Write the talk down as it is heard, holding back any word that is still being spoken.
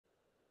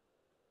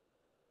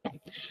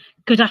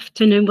Good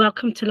afternoon.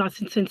 Welcome to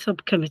Licensing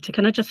Subcommittee.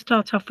 Can I just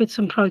start off with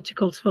some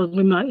protocols for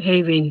remote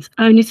hearings?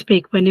 Only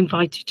speak when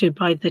invited to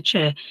by the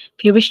chair.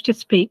 If you wish to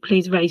speak,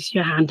 please raise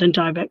your hand and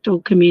direct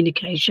all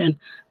communication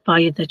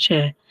via the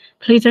chair.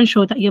 Please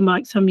ensure that your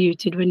mics are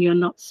muted when you're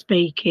not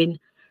speaking.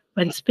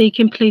 When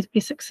speaking, please be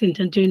succinct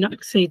and do not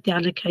exceed the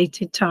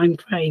allocated time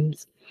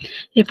frames.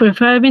 If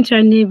referring to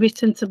any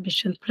written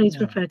submissions, please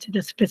refer to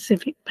the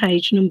specific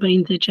page number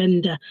in the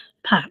agenda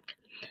pack.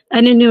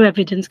 Any new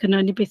evidence can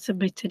only be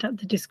submitted at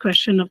the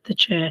discretion of the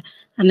chair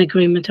and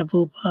agreement of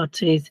all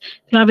parties.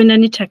 If you're having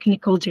any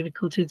technical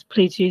difficulties,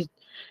 please use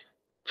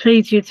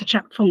the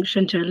chat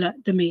function to alert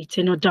the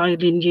meeting or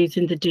dial in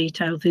using the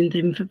details in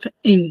the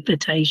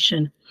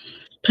invitation.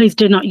 Please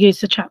do not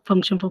use the chat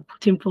function for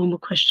putting formal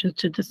questions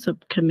to the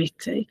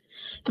subcommittee.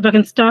 If I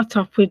can start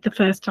off with the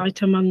first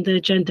item on the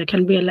agenda,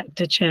 can we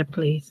elect a chair,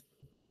 please?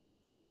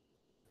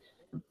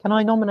 Can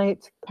I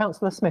nominate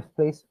Councillor Smith,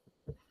 please?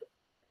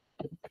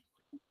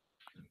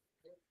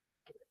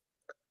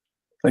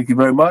 Thank you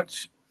very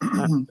much.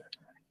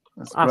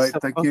 That's great.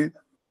 Thank you.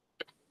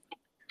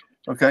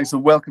 Okay, so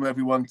welcome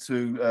everyone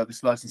to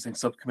this licensing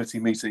subcommittee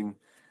meeting,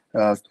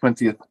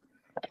 20th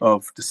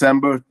of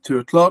December, 2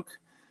 o'clock.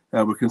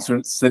 We're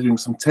considering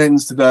some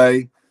 10s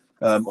today.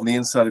 On the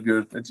inside of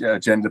your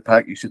agenda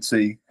pack, you should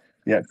see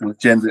the actual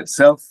agenda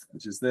itself,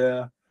 which is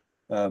there.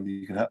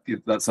 You can have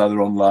that's either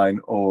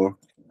online or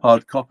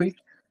hard copy.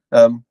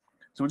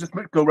 So we'll just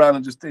go around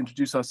and just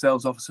introduce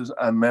ourselves, officers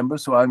and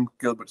members. So I'm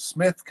Gilbert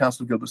Smith,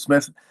 Councillor Gilbert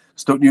Smith,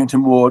 Stoke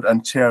Newington Ward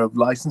and Chair of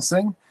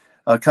Licensing.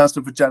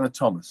 Councillor Virginia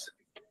Thomas.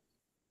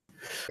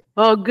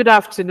 Oh, good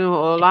afternoon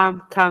all.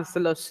 I'm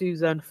Councillor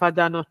Susan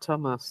Fadano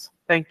Thomas.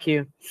 Thank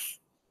you.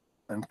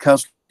 And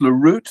Councillor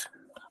Root.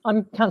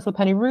 I'm Councillor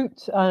Penny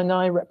Root and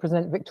I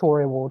represent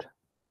Victoria Ward.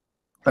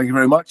 Thank you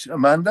very much.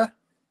 Amanda.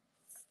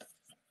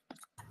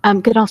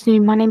 Good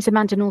afternoon. My name's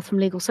Amanda North from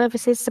Legal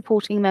Services,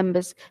 supporting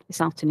members this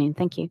afternoon.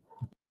 Thank you.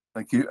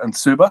 Thank you. And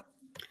Suba.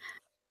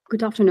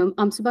 Good afternoon.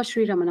 I'm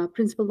Subhashri Ramana,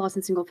 Principal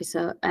Licensing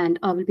Officer, and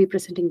I will be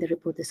presenting the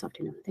report this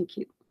afternoon. Thank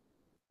you.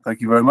 Thank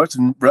you very much.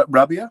 And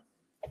Rabia.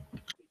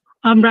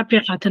 I'm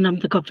Rabia Khatun. I'm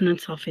the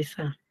Governance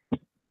Officer.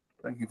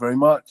 Thank you very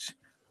much.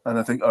 And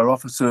I think our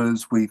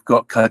officers, we've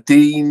got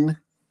Kadeen.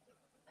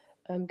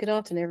 Good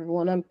afternoon,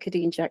 everyone. I'm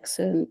Kadeen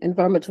Jackson,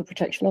 Environmental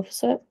Protection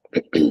Officer.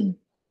 Thank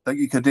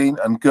you, Kadeen.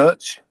 And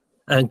Gertch.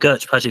 And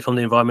Gertch Patty from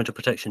the Environmental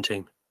Protection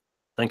Team.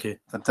 Thank you.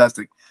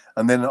 Fantastic.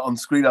 And then on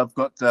screen, I've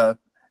got,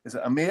 is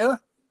it Amir?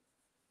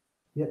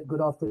 Yeah, good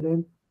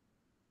afternoon.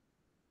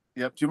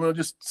 Yep. Do you want to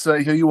just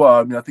say who you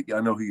are? I mean, I think I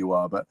know who you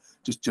are, but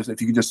just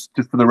if you could just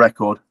for the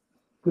record.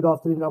 Good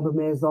afternoon, I'm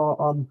Amir Zar.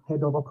 I'm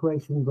Head of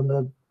Operations on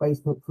the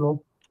basement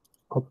floor,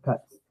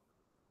 Copycats.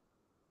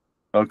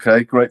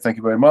 Okay, great. Thank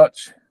you very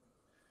much.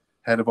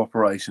 Head of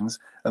Operations.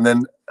 And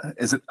then,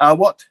 is it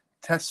Awat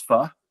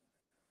Tesfa?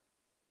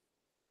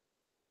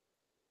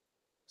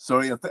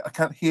 Sorry, I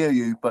can't hear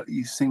you, but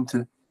you seem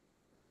to.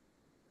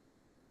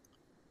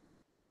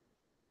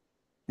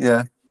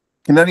 Yeah.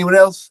 Can anyone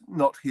else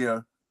not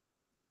hear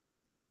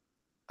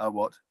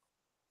Awat?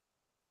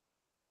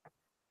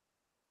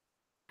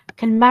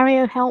 Can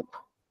Mario help?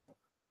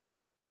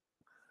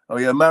 Oh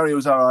yeah,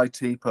 Mario's our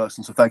IT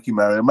person, so thank you,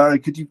 Mario.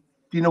 Mario, do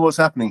you know what's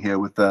happening here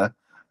with Mr.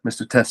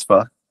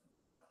 Tesfa?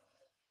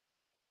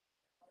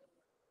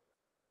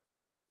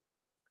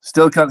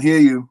 Still can't hear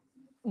you.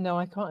 No,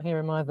 I can't hear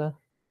him either.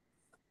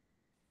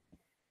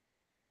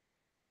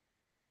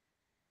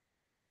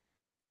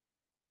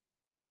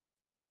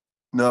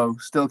 No,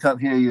 still can't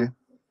hear you.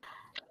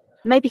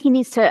 Maybe he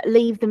needs to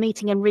leave the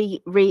meeting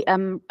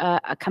and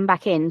come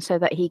back in so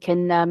that he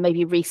can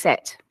maybe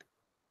reset.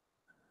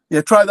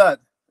 Yeah, try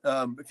that.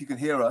 If you can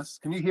hear us.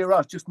 Can you hear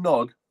us? Just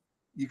nod.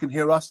 You can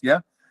hear us,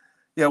 yeah?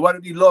 Yeah, why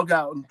don't you log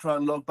out and try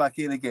and log back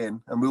in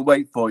again, and we'll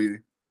wait for you.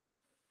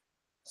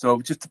 So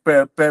just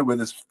to bear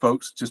with us,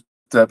 folks. Just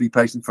be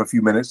patient for a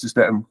few minutes. Just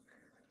let him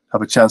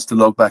have a chance to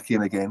log back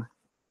in again.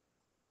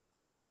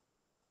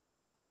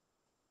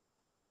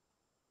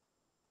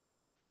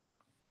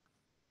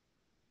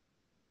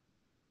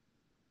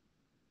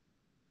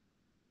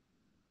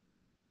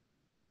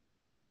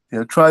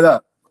 Yeah, try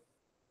that.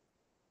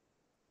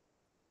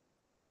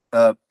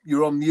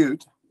 You're on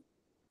mute.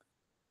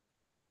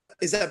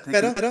 Is that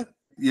better?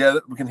 Yeah,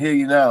 we can hear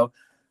you now.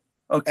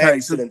 Okay,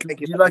 excellent. So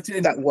Thank would you. you like to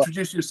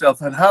introduce yourself,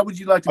 and how would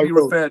you like to be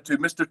referred to?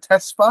 Mr.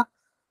 Tesfa?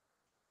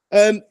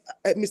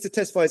 Mr.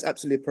 Tesfa is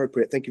absolutely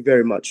appropriate. Thank you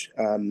very much,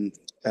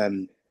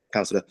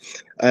 Councillor.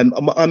 I'm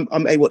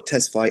Awat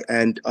Tesfa,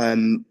 and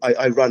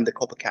I run the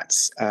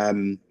Copycats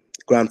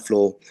ground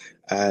floor,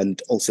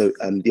 and also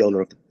the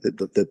owner of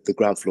the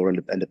ground floor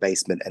and the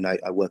basement, and I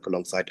work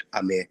alongside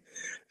Amir.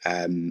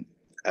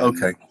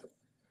 Okay.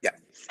 Yeah.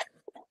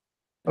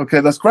 Okay,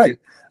 that's great.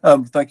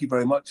 Thank you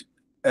very much,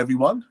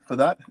 everyone, for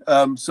that.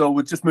 So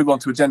we'll just move on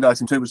to agenda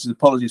item 2, which is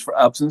apologies for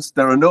absence.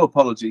 There are no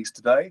apologies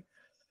today.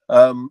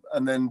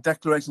 And then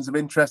declarations of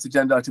interest,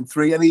 agenda item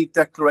 3. Any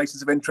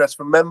declarations of interest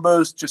from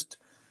members? Just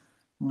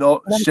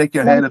not shake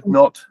your head if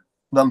not.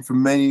 None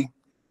from me.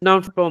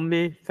 None from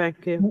me.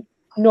 Thank you.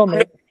 No,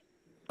 mate.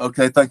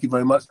 Okay, thank you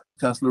very much,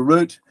 Councillor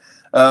Root.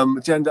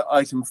 Agenda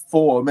item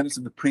 4, minutes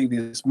of the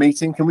previous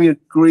meeting. Can we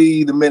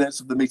agree the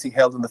minutes of the meeting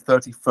held on the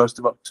 31st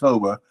of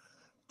October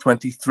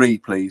 23,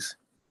 please?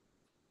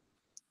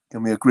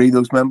 Can we agree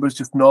those members?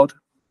 Just nod.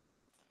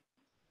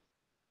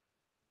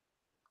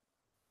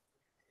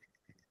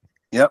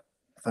 Yep,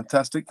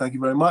 fantastic. Thank you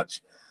very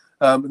much.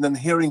 And then the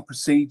hearing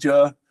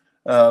procedure,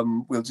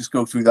 we'll just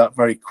go through that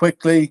very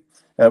quickly.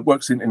 It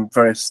works in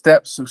various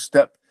steps. So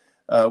step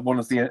 1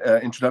 is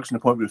the introduction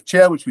appointment of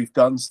chair, which we've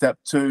done. Step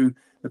 2,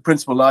 the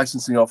principal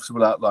licensing officer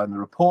will outline the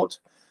report.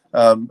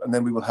 And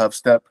then we will have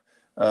step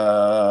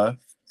 3,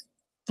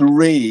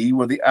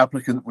 where the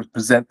applicant would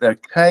present their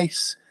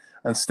case.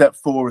 And step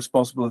 4,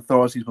 responsible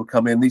authorities will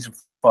come in. These are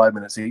 5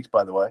 minutes each,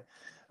 by the way.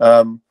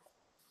 And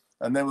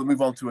then we'll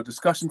move on to a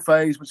discussion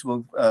phase, which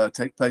will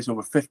take place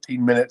over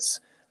 15 minutes.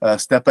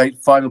 Step 8,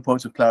 final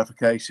points of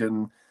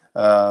clarification.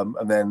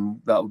 And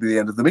then that will be the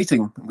end of the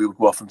meeting. We will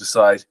go off and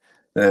decide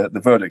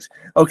the verdict.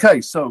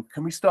 Okay, so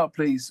can we start,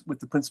 please, with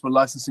the principal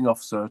licensing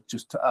officer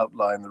just to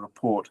outline the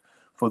report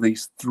for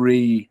these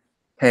 3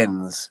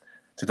 hens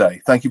today?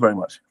 Thank you very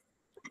much.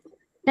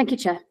 Thank you,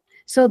 Chair.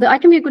 So the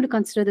item we're going to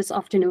consider this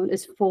afternoon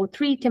is for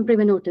 3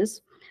 temporary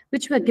notices,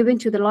 which were given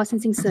to the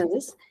licensing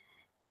service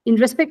in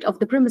respect of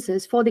the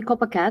premises for the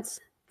Copper Cats,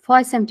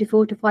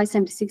 574 to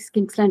 576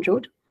 Kingsland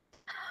Road,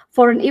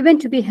 for an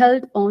event to be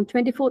held on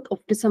 24th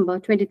of December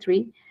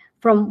 23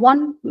 from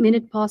 1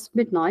 minute past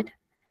midnight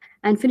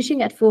and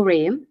finishing at 4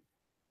 a.m.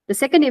 The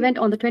second event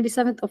on the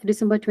 27th of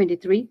December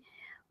 23,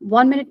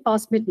 1 minute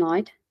past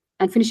midnight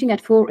and finishing at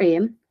 4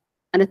 a.m.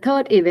 And the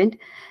third event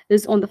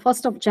is on the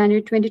 1st of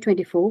January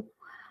 2024,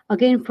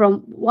 again from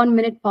 1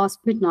 minute past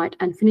midnight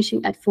and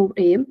finishing at 4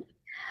 a.m.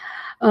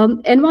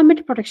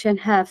 Environmental Protection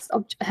have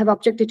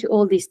objected to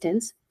all these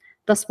 10s.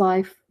 That's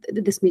why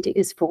this meeting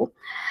is for.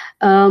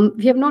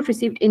 We have not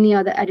received any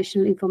other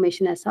additional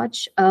information as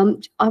such.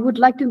 I would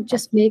like to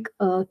just make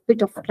a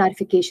bit of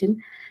clarification.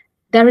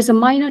 There is a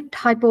minor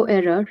typo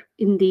error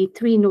in the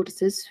 3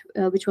 notices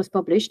which was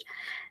published.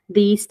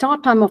 The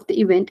start time of the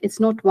event is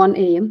not 1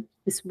 a.m.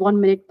 It's 1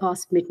 minute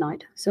past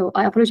midnight. So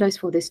I apologize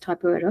for this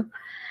typo error.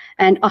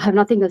 And I have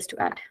nothing else to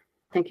add.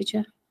 Thank you,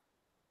 Chair.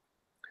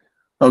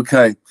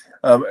 Okay.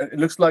 It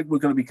looks like we're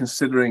going to be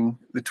considering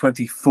the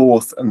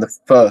 24th and the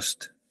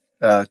 1st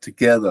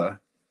together.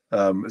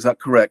 Is that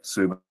correct,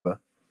 Suba?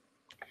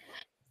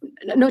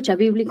 No, Chair,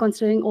 we will be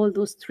considering all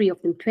those 3 of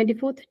them,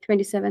 24th,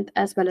 27th,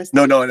 as well as...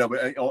 No.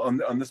 But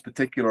on this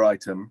particular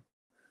item,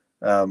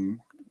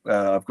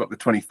 I've got the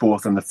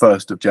 24th and the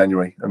 1st of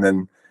January, and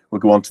then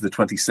we'll go on to the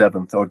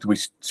 27th. Or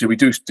should we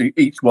do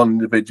each one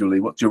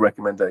individually? What's your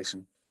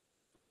recommendation?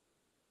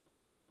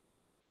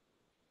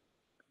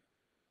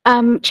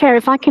 Chair,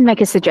 if I can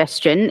make a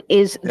suggestion,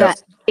 is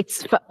Yes. that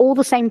it's for all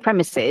the same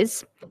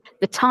premises,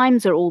 the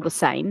times are all the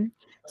same.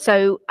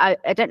 So I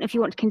don't know if you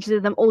want to consider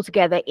them all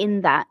together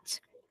in that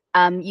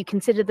you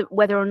consider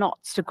whether or not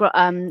to,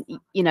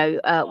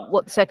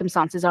 what the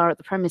circumstances are at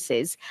the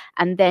premises,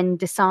 and then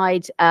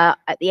decide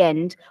at the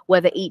end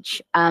whether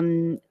each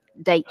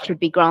date should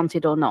be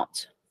granted or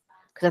not.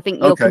 Because I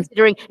think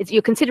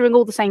you're considering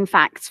all the same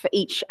facts for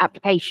each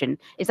application.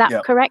 Is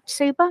that correct,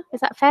 Suba? Is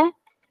that fair?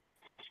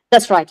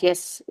 That's right,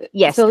 yes.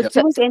 Yes. So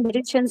the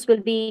decisions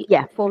will be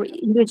for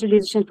individual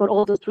decision for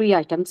all those 3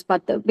 items,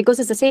 but because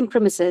it's the same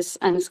premises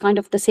and it's kind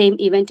of the same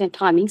event and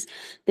timings,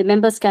 the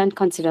members can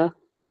consider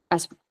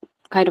as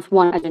kind of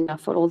one agenda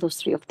for all those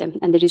 3 of them,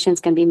 and the decisions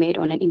can be made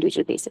on an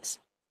individual basis.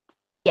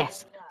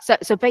 Yes.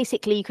 So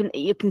basically,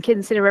 you can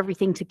consider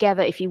everything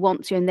together if you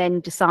want to, and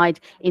then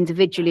decide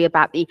individually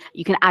about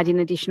you can add in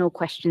additional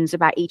questions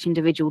about each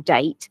individual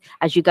date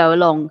as you go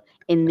along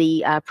in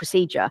the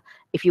procedure,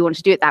 if you want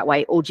to do it that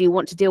way, or do you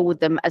want to deal with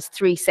them as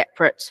 3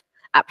 separate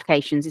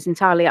applications? It's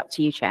entirely up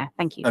to you, Chair.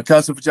 Thank you.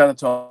 Councillor Janet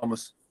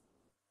Thomas.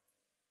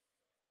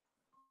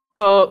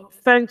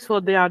 Thanks for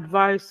the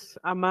advice,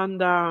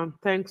 Amanda.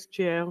 Thanks,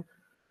 Chair.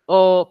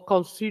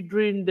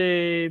 Considering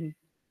the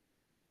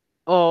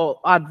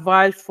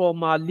advice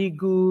from our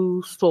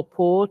legal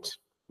support,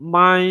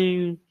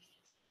 my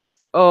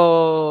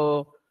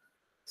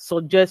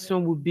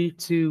suggestion would be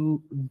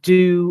to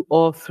do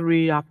all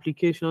 3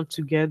 applications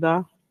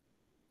together,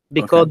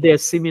 because they're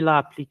similar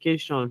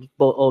applications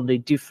but on the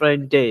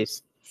different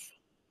days.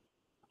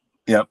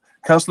 Yeah.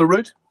 Councillor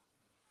Root?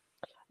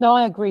 No,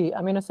 I agree.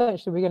 I mean,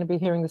 essentially, we're going to be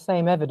hearing the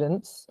same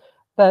evidence,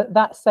 but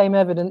that same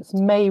evidence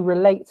may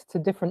relate to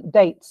different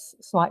dates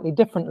slightly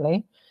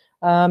differently.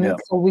 So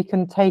we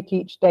can take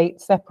each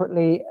date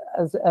separately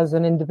as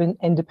an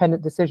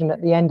independent decision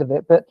at the end of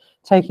it, but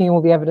taking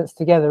all the evidence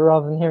together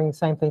rather than hearing the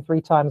same thing 3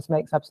 times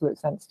makes absolute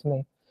sense to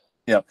me.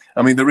 Yeah,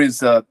 I mean, there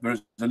is a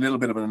little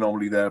bit of an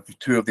anomaly there.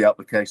 2 of the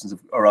applications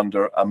are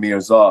under Amir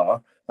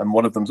Zar, and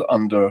one of them's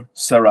under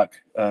Serak,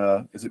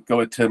 is it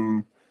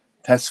Goetim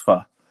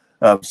Tesfa?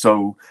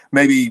 So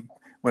maybe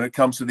when it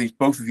comes to these,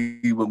 both of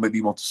you will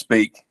maybe want to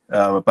speak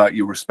about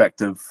your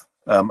respective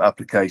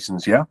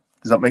applications, yeah?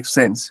 Does that make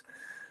sense?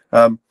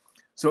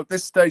 So at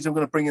this stage, I'm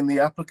going to bring in the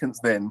applicants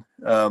then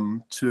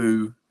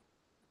to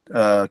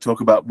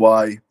talk about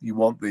why you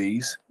want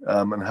these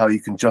and how you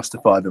can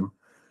justify them.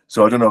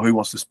 So I don't know who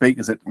wants to speak.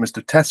 Is it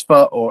Mr.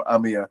 Tesfa or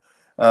Amir?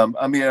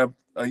 Amir,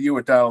 you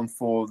were down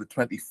for the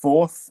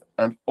 24th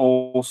and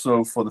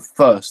also for the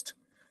 1st.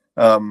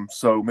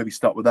 So maybe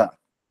start with that.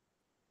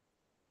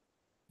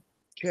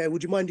 Chair,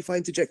 would you mind if I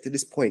interject at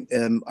this point?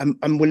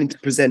 I'm willing to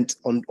present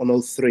on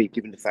all three,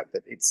 given the fact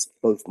that it's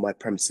both my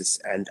premises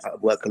and I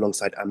work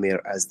alongside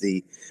Amir as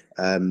the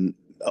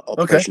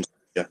operations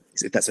manager,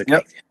 if that's okay.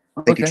 Yep.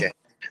 Thank you, Chair.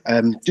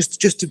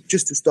 Just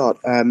to start,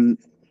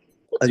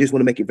 I just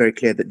want to make it very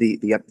clear that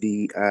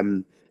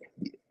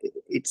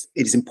it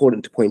is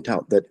important to point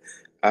out that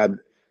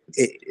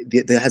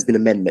there has been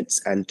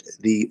amendments, and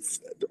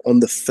on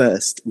the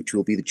 1st, which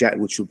will be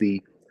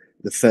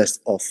the 1st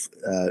of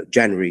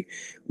January,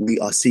 we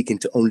are seeking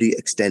to only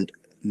extend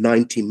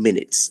 90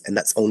 minutes, and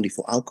that's only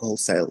for alcohol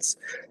sales.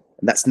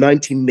 And that's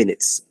 90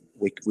 minutes.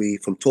 We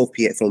from 12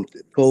 p.m. from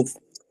 12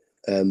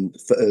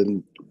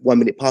 1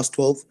 minute past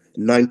 12,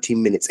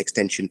 19 minutes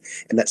extension,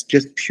 and that's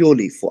just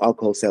purely for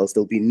alcohol sales.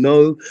 There'll be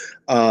no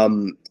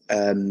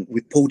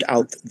we've pulled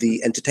out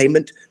the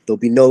entertainment. There'll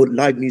be no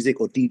live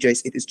music or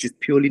DJs. It is just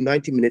purely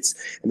 90 minutes,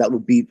 and that will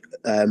be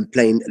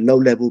playing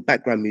low-level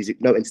background music,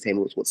 no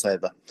entertainment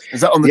whatsoever.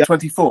 Is that on the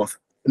 24th?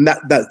 And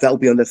that'll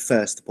be on the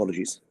 1st.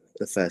 Apologies,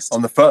 the 1st.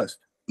 On the 1st.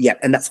 Yeah,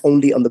 and that's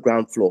only on the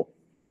ground floor.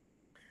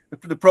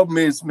 The problem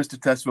is, Mr.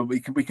 Tesfa,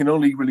 we can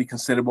only really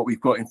consider what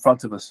we've got in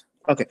front of us.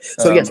 Okay,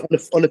 so yes,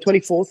 on the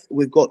 24th,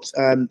 we've got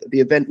the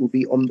event will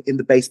be in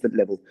the basement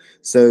level.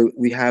 So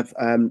we have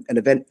an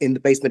event in the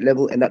basement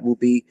level, and that will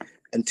be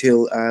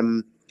until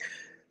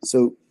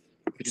so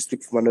if you just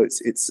look for my notes.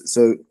 It's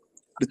so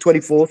the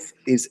 24th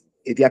is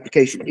the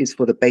application is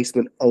for the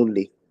basement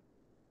only,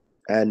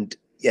 and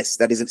yes,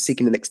 that is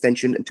seeking an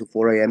extension until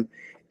 4 a.m.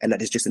 and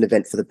that is just an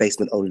event for the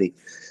basement only.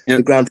 Yeah.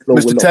 The ground floor.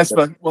 Mr.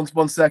 Tesfa,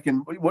 one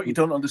second. What you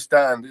don't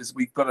understand is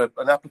we've got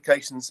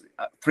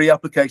three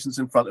applications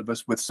in front of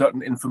us with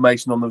certain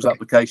information on those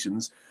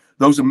applications.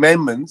 Those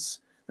amendments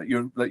that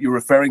you're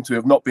referring to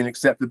have not been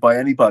accepted by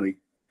anybody.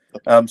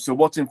 So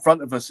what's in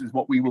front of us is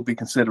what we will be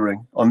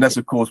considering, unless,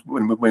 of course,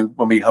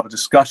 when we have a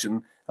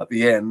discussion at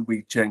the end,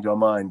 we change our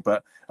mind.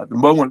 But at the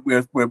moment,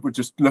 we're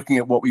just looking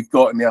at what we've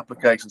got in the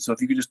application. So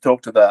if you could just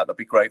talk to that'd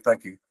be great.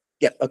 Thank you.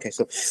 Yeah. Okay.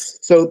 So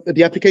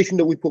the application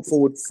that we put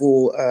forward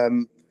for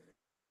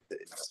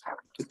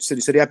so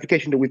the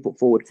application that we put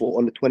forward for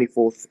on the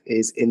 24th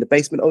is in the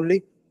basement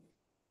only.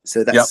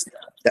 So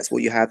that's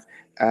what you have,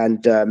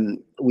 and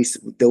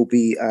there'll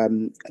be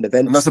an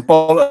event. And that's a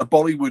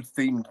Bollywood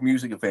themed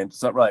music event. Is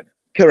that right?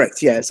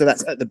 Correct. Yeah. So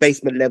that's at the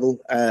basement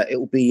level. It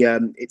will be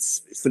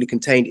it's fully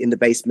contained in the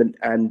basement,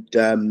 and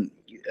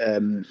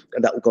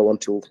that will go on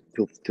till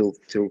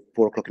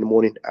 4 o'clock in the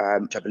morning,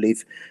 which I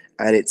believe.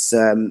 And it's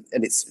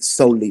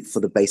solely for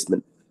the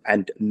basement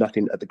and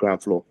nothing at the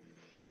ground floor.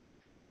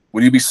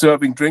 Will you be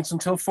serving drinks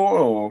until 4,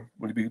 or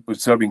will you be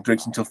serving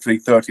drinks until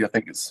 3:30? I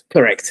think it's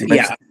correct.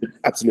 Yeah,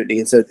 absolutely.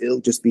 And so it'll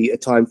just be a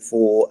time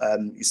for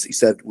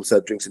we'll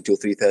serve drinks until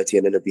 3:30,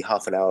 and then it'll be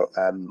half an hour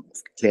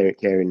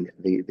clearing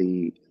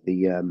the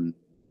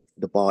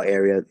bar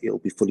area. It'll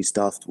be fully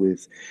staffed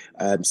with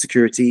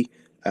security,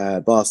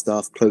 bar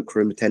staff,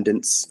 cloakroom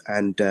attendants,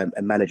 and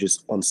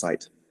managers on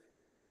site.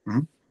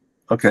 Mm-hmm.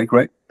 Okay,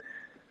 great.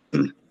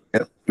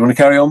 Yeah. You want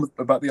to carry on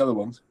about the other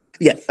ones?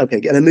 Yeah, okay.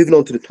 And then moving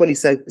on to the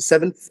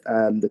 27th.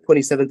 The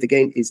 27th,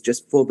 again, is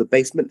just for the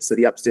basement. So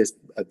the upstairs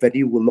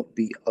venue will not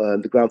be,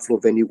 the ground floor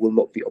venue will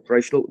not be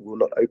operational. It will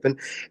not open.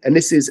 And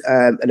this is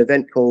an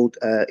event called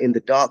In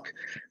the Dark.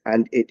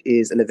 And it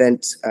is an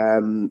event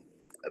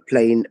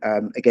playing,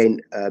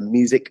 again,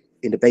 music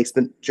in the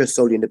basement, just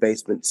solely in the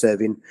basement,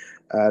 serving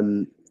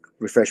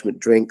refreshment,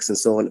 drinks, and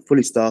so on,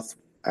 fully staffed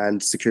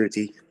and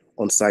security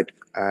on site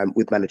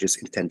with managers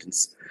in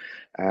attendance.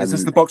 Is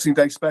this the Boxing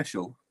Day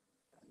special?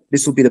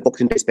 This will be the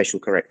Boxing Day special,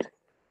 correct?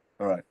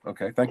 All right.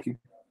 Okay. Thank you.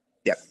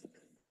 Yeah.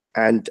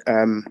 And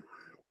to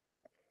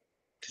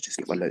just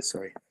get my notes,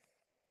 sorry.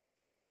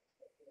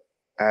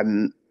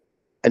 And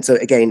so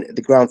again,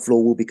 the ground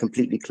floor will be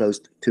completely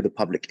closed to the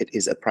public. It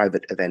is a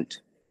private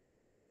event.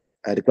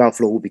 The ground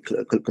floor will be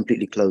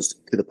completely closed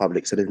to the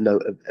public, so there's no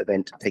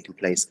event taking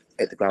place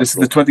at the ground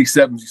floor. This is the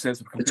 27th. You said it's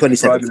the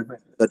 27th.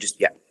 So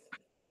just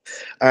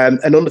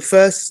and on the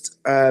 1st,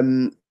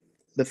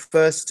 the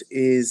 1st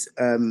is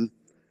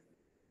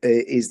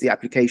the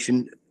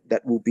application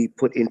that will be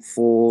put in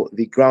for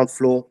the ground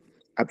floor.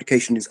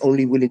 Application is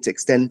only willing to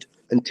extend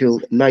until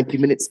 90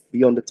 minutes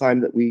beyond the time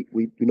that we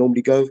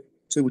normally go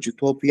to, which is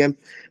 12 a.m.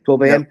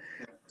 Yeah.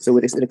 So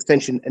it's an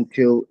extension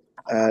until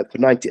an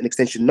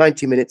extension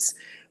 90 minutes,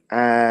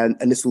 and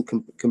this will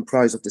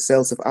comprise of the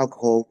sales of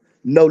alcohol.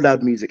 No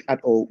loud music at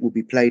all will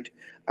be played,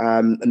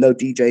 no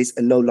DJs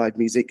and no live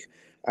music,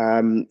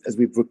 as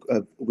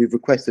we've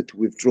requested to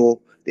withdraw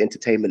the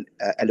entertainment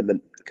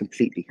element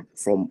completely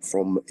from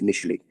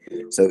initially.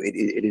 So it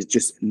is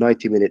just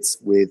 90 minutes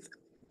with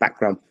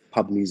background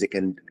pub music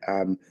and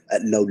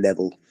at low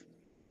level.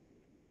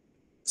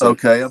 So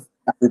okay,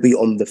 that will be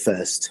on the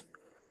 1st.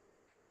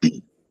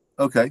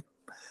 Okay.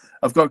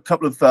 I've got a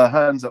couple of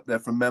hands up there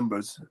from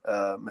members,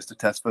 Mr.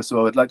 Tesfa.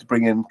 So I'd like to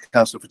bring in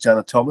Councillor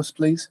Fajana Thomas,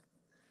 please.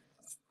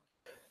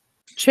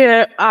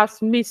 Chair, as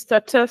Mr.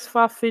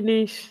 Tesfa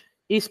finished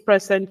his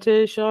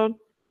presentation,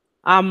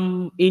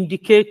 I'm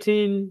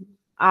indicating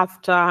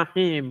after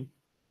him.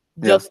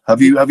 Just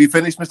Have you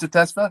finished, Mr.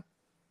 Tesfa?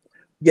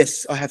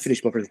 Yes, I have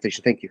finished my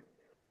presentation. Thank you.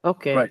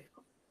 Okay. Right.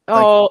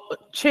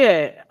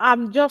 Chair,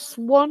 I'm just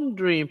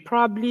wondering,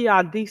 probably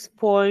at this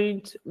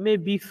point,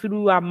 maybe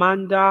through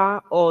Amanda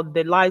or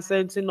the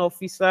licensing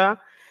officer,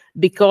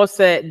 because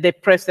the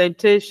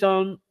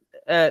presentation,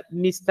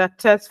 Mr.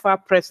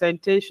 Tesfa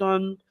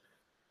presentation,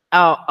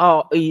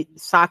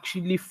 is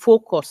actually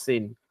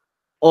focusing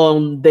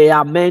on the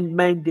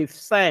amendment they've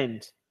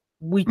sent,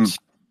 which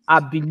I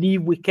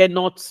believe we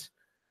cannot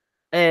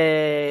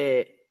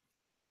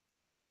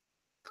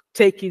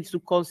take into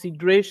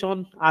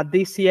consideration at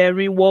this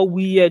hearing. What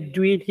we are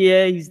doing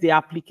here is the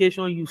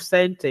application you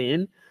sent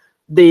in.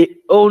 The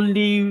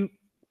only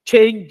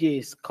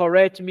changes,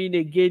 correct me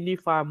again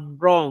if I'm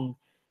wrong,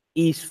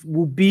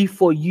 will be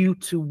for you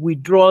to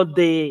withdraw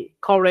the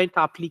current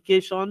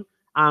application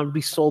and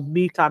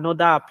resubmit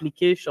another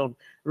application,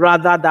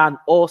 rather than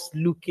us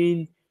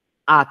looking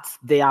at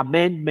the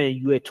amendment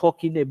you were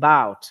talking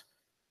about.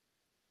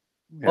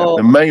 Yeah,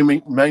 there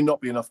may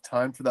not be enough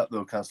time for that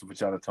though, Councillor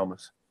Fajana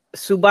Thomas.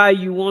 Subai,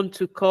 you want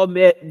to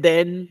comment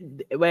then?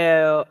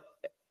 Well,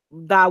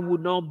 that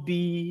would not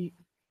be.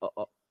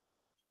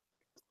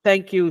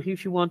 Thank you.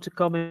 If you want to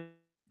comment.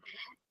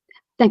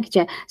 Thank you,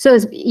 Chair. So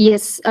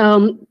yes,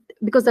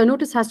 because the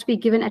notice has to be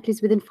given at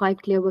least within 5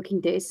 clear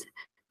working days.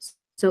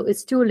 So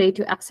it's too late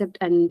to accept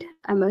and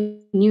a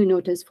new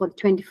notice for the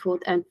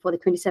 24th and for the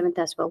 27th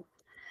as well.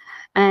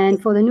 And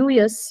for the New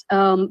Year's,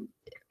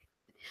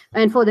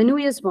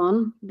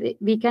 one,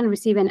 we can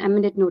receive an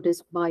amended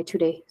notice by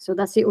today. So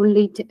that's the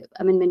only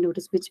amendment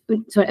notice,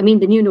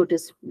 the new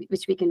notice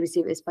which we can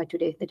receive is by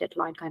today, the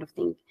deadline kind of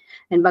thing.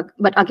 And but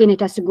again,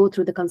 it has to go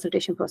through the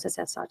consultation process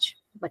as such.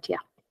 But yeah,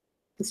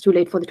 it's too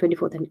late for the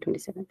 24th and the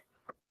 27th.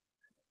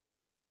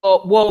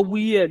 What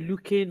we are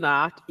looking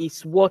at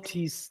is what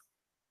is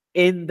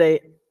in the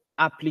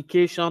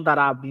application that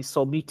have been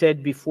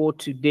submitted before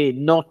today,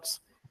 not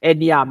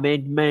any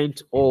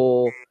amendment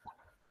or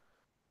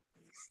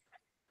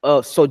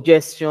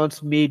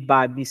suggestions made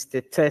by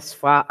Mr.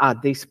 Tesfa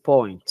at this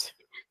point.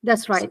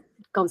 That's right,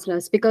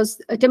 councillors,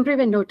 because a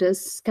temporary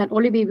notice can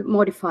only be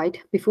modified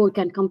before it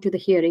can come to the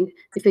hearing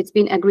if it's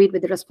been agreed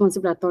with the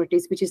responsible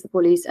authorities, which is the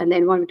police and the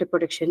environmental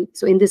protection.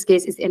 So in this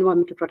case, it's the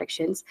environmental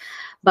protections.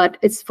 But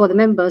it's for the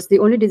members. The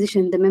only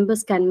decision the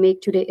members can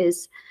make today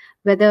is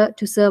whether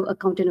to serve a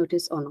counter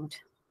notice or not.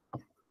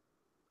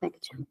 Thank you,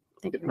 Chair.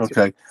 Thank you.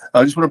 Okay.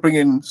 I just want to bring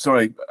in,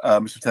 sorry,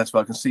 Mr.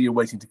 Tesfa, I can see you're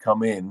waiting to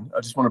come in. I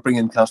just want to bring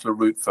in Councillor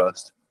Root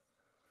first.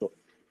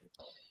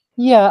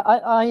 Yeah,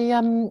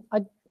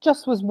 I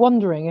just was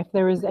wondering if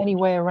there is any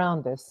way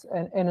around this,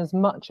 in as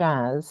much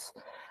as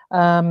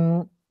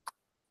Mr.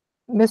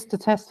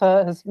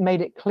 Tesfa has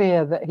made it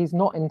clear that he's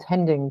not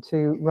intending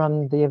to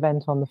run the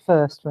event on the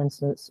 1st, for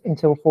instance,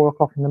 until 4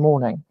 o'clock in the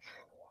morning.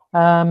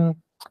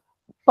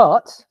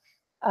 But,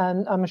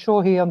 and I'm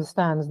sure he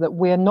understands that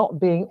we're not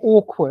being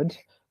awkward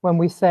when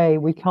we say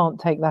we can't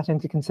take that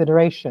into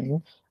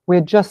consideration.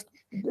 We're just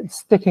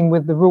sticking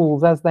with the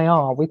rules as they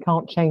are. We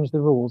can't change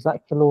the rules.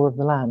 That's the law of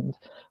the land.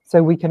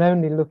 So we can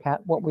only look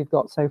at what we've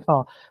got so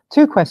far.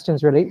 2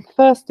 questions, really.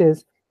 First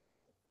is,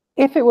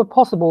 if it were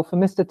possible for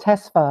Mr.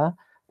 Tesfa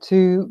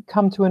to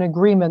come to an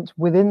agreement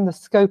within the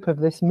scope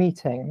of this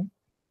meeting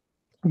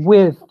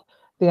with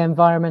the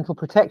environmental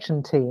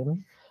protection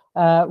team,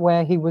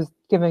 where he was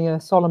giving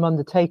a solemn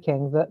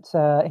undertaking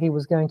that he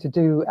was going to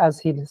do as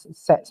he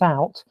sets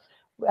out,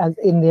 as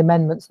in the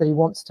amendments that he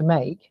wants to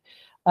make.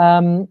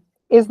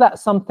 Is that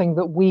something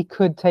that we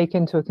could take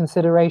into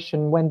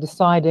consideration when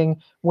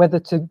deciding whether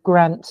to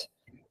grant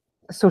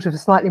sort of a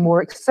slightly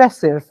more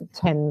excessive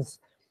TENS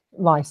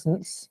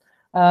license?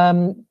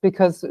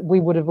 Because we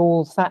would have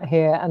all sat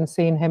here and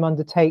seen him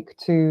undertake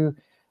to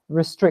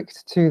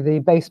restrict to the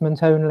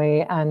basement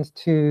only and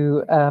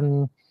to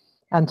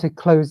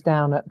close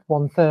down at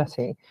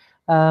 1:30.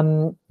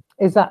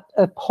 Is that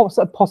a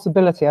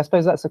possibility? I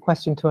suppose that's a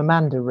question to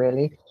Amanda,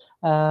 really.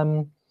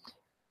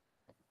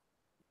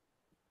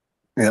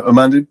 Yeah,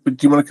 Amanda, do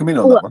you want to come in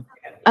on that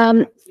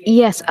one?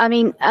 Yes, I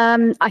mean,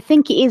 I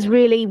think it is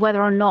really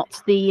whether or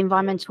not the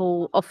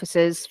environmental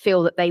officers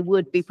feel that they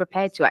would be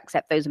prepared to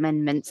accept those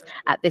amendments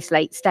at this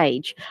late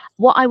stage.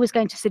 What I was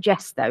going to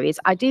suggest, though, is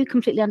I do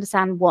completely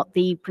understand what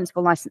the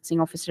principal licensing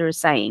officer is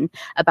saying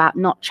about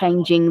not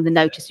changing the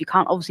notice. You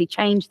can't obviously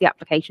change the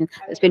application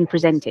that's been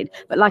presented,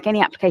 but like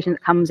any application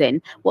that comes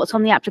in, what's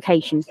on the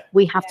application,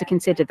 we have to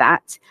consider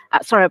that.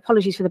 Sorry,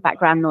 apologies for the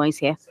background noise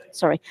here.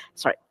 Sorry.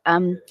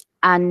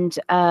 And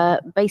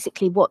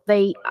basically what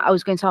I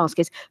was going to ask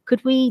is,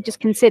 could we just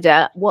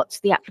consider what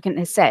the applicant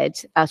has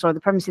said, the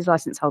premises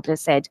license holder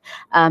has said,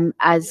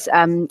 as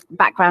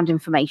background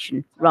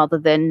information rather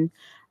than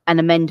an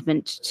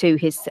amendment to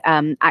his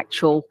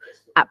actual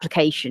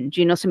application?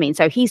 Do you know what I mean?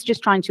 So he's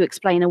just trying to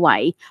explain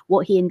away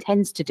what he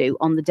intends to do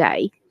on the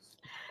day,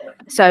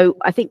 So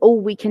I think all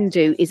we can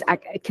do is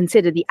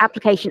consider the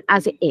application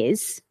as it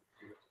is,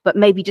 but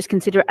maybe just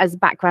consider it as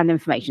background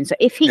information. So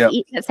if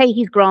let's say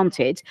he's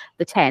granted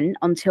the 10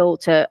 until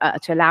to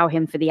allow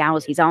him for the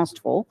hours he's asked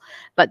for,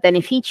 but then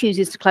if he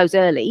chooses to close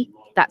early,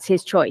 that's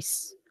his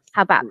choice.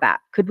 How about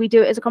that? Could we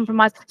do it as a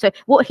compromise? So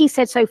what he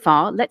said so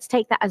far, let's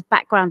take that as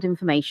background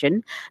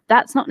information.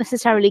 That's not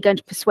necessarily going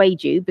to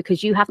persuade you,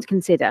 because you have to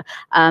consider,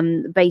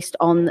 based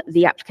on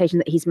the application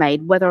that he's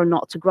made, whether or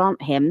not to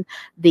grant him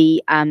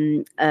the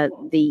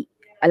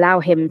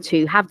allow him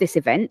to have this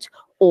event,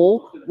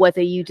 or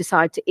whether you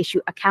decide to issue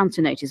a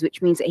counter notice,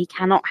 which means that he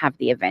cannot have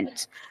the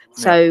event.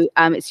 So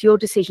it's your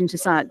decision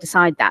to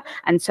decide that.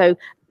 And so,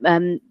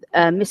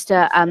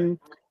 Mr.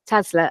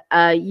 Tasler,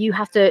 you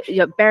have to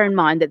bear in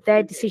mind that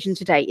their decision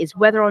today is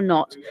whether or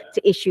not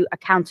to issue a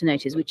counter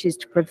notice, which is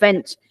to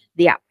prevent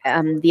the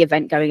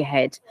event going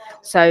ahead.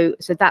 So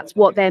that's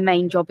what their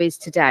main job is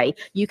today.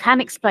 You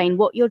can explain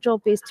what your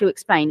job is to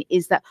explain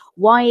is that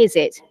why is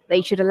it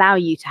they should allow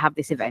you to have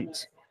this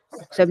event.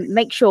 So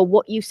make sure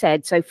what you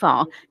said so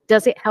far,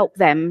 does it help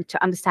them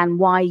to understand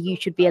why you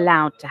should be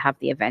allowed to have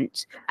the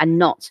event and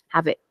not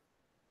have it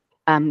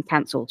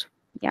cancelled?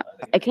 Yeah.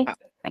 Okay.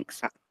 Thanks.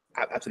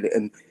 Absolutely.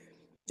 And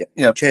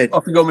Chair.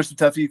 Off you go, Mr.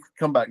 Tuffy. You can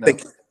come back now.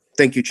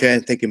 Thank you, Chair.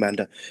 Thank you,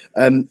 Amanda.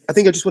 I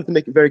think I just want to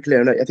make it very clear,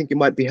 and I think it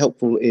might be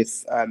helpful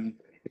if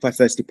I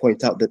firstly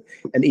point out that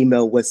an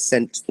email was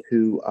sent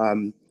to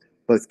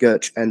both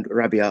Gertch and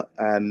Rabia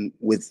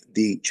with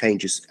the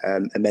changes,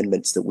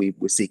 amendments that we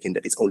were seeking,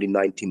 that it's only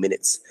 90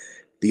 minutes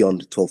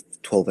beyond 12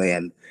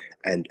 a.m.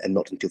 and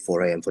not until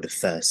 4 a.m. for the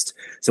first.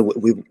 So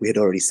we had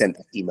already sent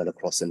that email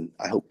across, and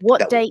I hope.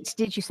 What date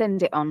did you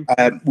send it on?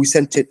 We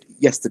sent it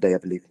yesterday, I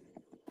believe.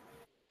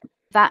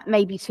 That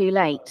may be too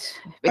late,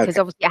 because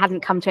obviously it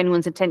hadn't come to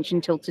anyone's attention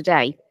till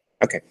today.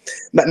 Okay,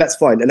 that's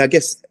fine. And I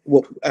guess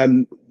what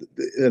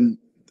the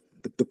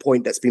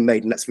point that's been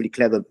made, and that's really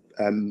clever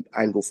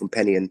angle from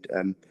Penny and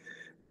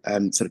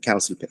sort of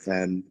Councillor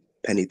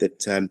Penny,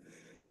 that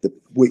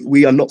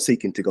we are not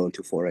seeking to go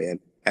until 4 a.m.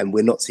 and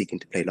we're not seeking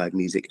to play live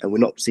music, and we're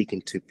not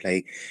seeking to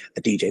play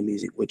a DJ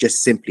music. We're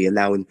just simply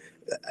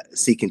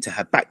seeking to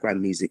have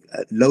background music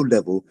at low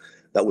level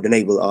that would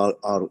enable our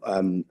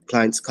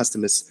clients,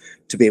 customers,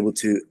 to be able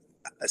to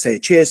say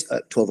cheers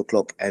at 12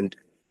 o'clock, and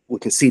we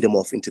can see them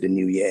off into the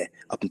new year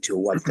up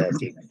until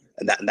 1:30,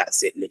 and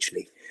that's it,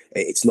 literally.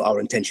 It's not our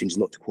intention is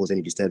not to cause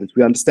any disturbance.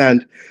 We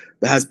understand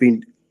there has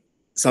been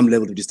some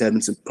level of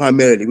disturbance, and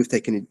primarily we've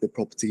taken the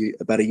property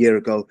about a year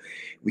ago.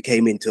 We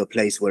came into a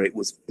place where it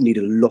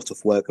needed a lot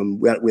of work, and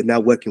we're now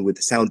working with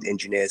the sound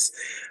engineers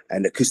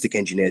and acoustic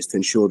engineers to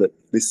ensure that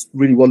this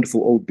really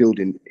wonderful old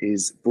building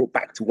is brought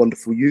back to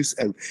wonderful use,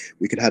 and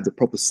we can have the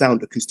proper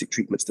sound acoustic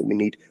treatments that we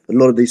need. A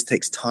lot of this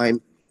takes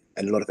time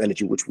and a lot of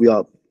energy, which we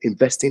are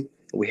investing,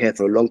 and we're here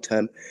for a long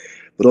term.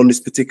 But on this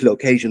particular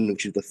occasion,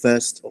 which is the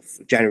 1st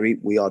of January,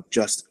 we are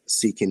just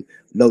seeking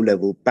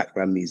low-level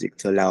background music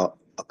to allow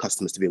our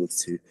customers to be able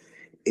to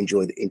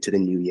enjoy into the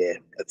new year.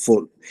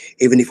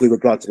 Even if we were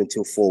granted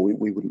until 4,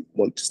 we wouldn't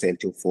want to stay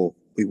until 4.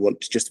 We want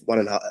just one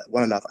and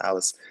a half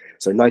hours,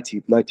 so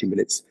 90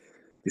 minutes,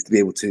 is to be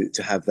able to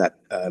have that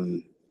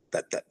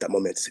that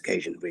momentous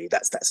occasion. Really,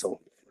 that's all.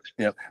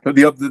 Yeah, but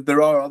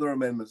there are other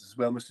amendments as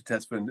well, Mr.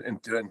 Tesford, in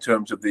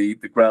terms of the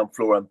ground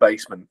floor and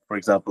basement, for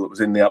example. It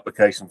was in the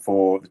application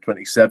for the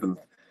 27th,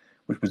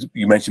 which was,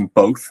 you mentioned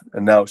both,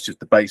 and now it's just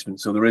the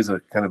basement. So there is a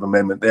kind of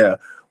amendment there.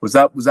 Was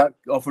that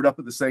offered up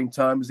at the same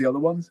time as the other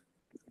ones?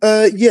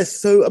 Yes.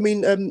 So I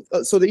mean,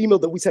 so the email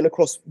that we sent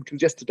across, which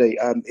was yesterday,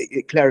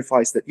 it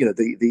clarifies that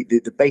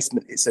the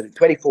basement is, so the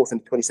 24th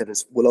and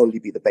 27th will only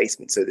be the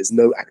basement. So there's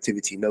no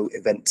activity, no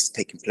events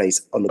taking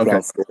place on the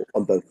ground floor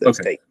on both those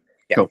days.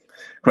 Yeah. Cool.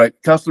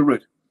 Great. Councillor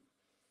Root.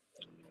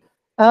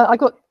 I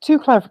got two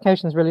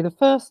clarifications, really. The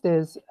first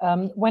is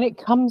when it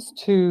comes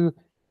to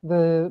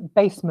the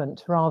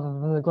basement rather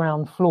than the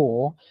ground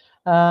floor,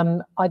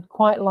 I'd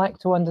quite like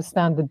to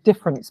understand the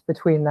difference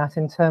between that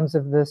in terms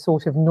of the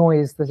sort of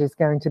noise that is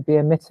going to be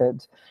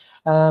emitted.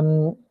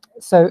 So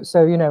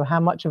how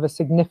much of a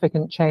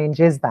significant change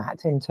is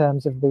that in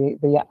terms of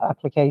the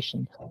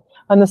application?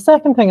 And the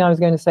second thing I was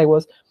going to say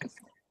was,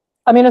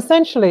 I mean,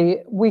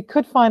 essentially, we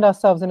could find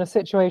ourselves in a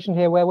situation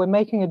here where we're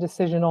making a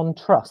decision on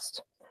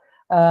trust,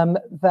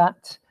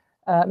 that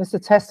Mr.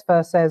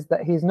 Tesfaye says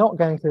that he's not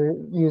going to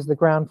use the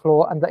ground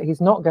floor and that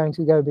he's not going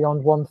to go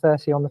beyond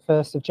 1:30 on the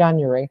 1st of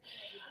January.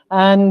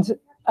 And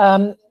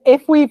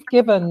if we've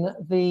given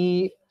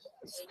the...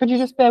 Could you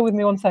just bear with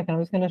me 1 second?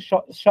 I'm just going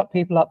to shut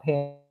people up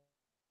here.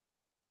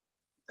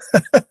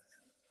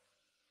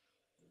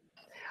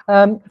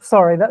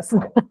 Sorry, that's...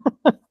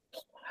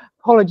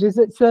 Apologies,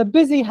 it's a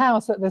busy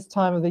house at this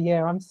time of the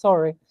year. I'm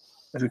sorry.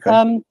 That's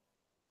okay.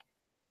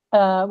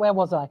 Where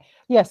was I?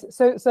 Yes.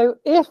 So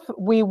if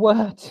we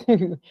were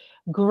to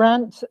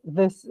grant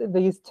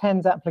these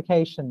 10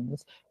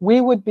 applications, we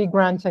would be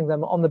granting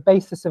them on the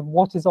basis of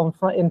what is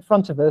in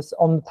front of us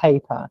on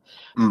paper.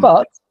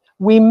 But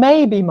we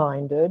may be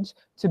minded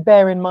to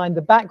bear in mind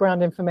the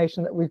background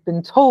information that we've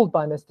been told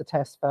by Mr.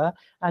 Tesfaye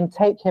and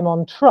take him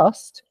on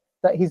trust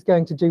that he's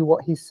going to do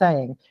what he's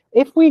saying.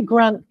 If we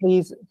grant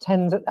these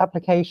 10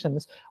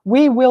 applications,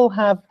 we will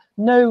have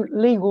no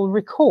legal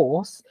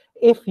recourse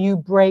if you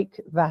break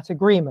that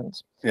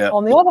agreement. Yeah.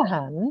 On the other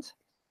hand,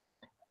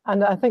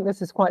 and I think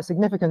this is quite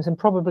significant and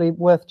probably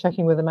worth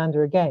checking with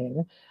Amanda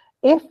again,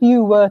 if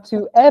you were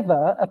to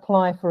ever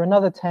apply for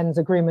another TENS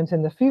agreement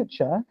in the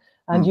future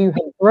and you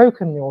have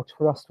broken your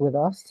trust with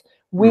us,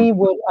 we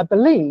would, I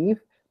believe,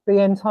 be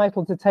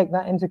entitled to take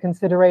that into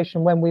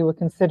consideration when we were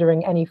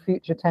considering any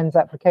future TENS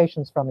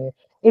applications from you.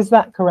 Is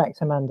that correct,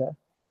 Amanda?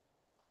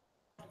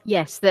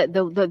 Yes,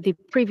 the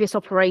previous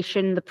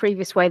operation, the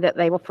previous way that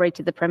they've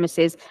operated the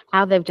premises,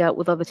 how they've dealt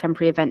with other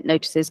temporary event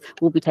notices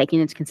will be taken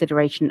into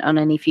consideration on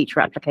any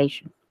future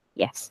application.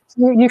 Yes.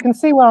 You can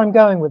see where I'm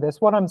going with this.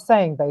 What I'm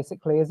saying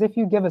basically is if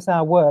you give us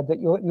our word that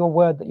your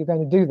word that you're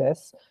going to do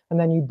this, and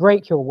then you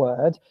break your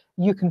word,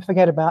 you can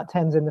forget about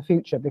TENS in the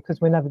future because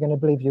we're never going to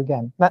believe you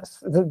again. That's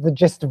the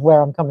gist of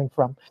where I'm coming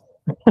from.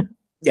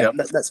 Yeah,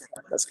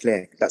 that's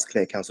clear. That's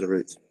clear, Councillor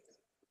Roots.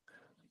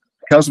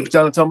 Councillor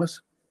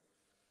Pajana-Thomas.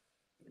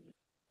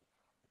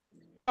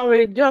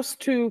 Sorry, just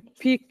to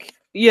pick,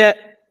 yeah,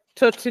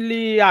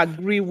 totally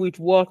agree with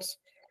what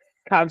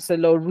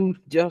Councillor Ruth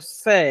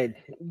just said,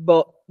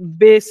 but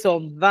based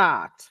on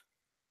that,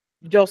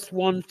 just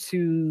want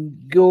to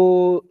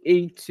go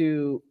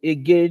into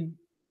again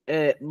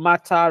a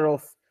matter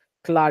of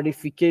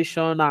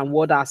clarification and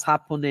what has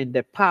happened in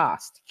the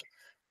past.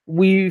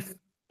 We've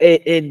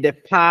in the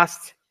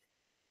past,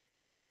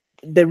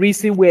 the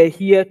reason we're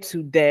here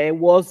today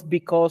was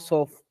because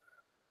of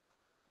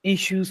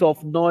issues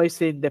of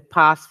noise in the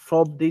past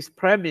from these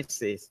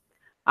premises,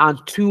 and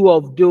two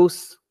of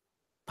those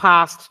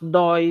past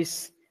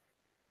noise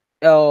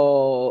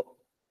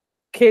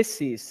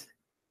cases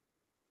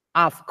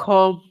have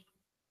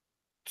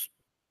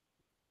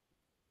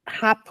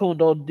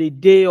happened on the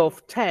day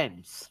of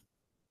TENS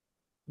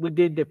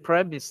within the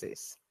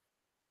premises.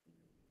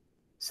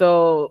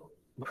 So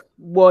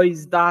what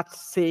is that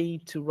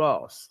saying to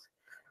us?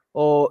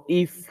 Or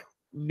if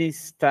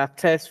Mr.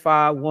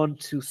 Tesfa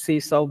wants to say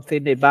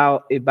something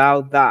about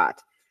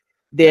that.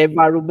 The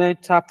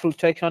Environmental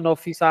Protection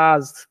Officer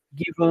has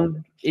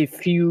given a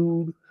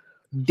few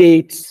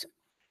dates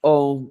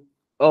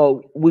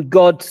we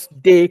got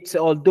dates,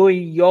 although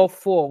in your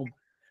form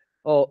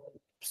or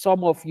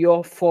some of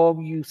your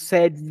form you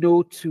said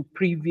no to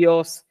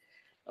previous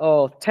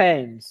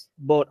TENS,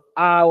 but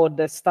our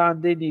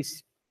understanding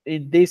is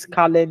in this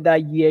calendar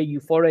year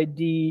you've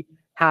already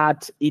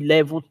had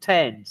 11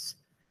 TENS,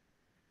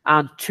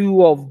 and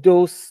two of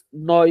those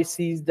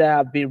noises that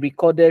have been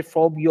recorded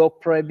from your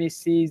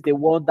premises, the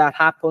one that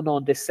happened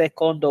on the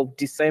 2nd of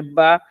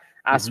December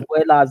as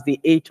well as the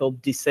 8th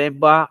of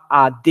December,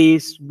 are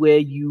days where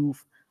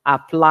you've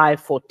applied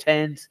for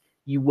TENS.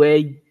 You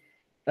were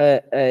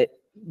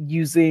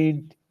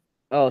using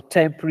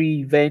temporary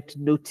event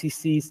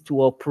notices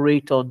to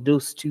operate on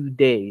those 2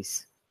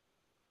 days.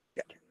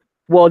 Yeah.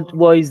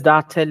 What is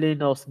that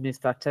telling us,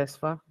 Mr.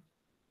 Tesfa?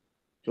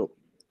 So,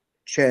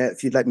 Chair,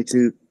 if you'd like me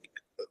to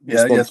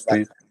respond yes, to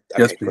please.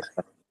 Okay. Yes,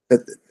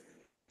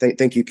 please.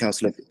 Thank you,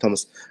 Councillor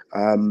Thomas.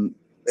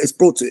 It's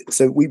brought to,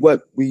 so we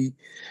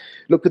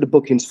looked at the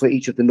bookings for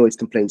each of the noise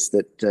complaints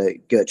that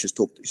Gert just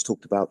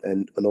talked about,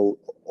 and all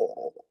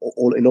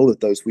in all of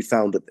those, we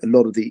found that a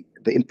lot of the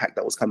impact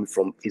that was coming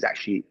from is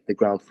actually the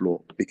ground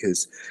floor,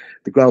 because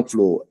the ground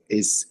floor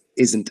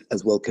isn't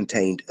as well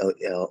contained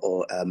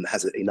or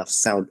has enough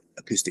sound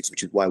acoustics,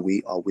 which is why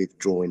we are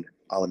withdrawing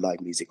our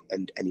live music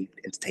and any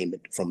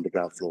entertainment from the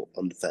ground floor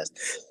on the 1st.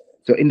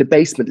 So in the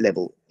basement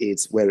level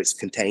is where it's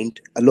contained.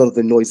 A lot of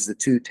the noises, the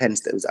 2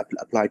 TENS that was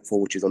applied for,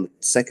 which is on the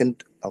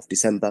 2nd of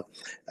December,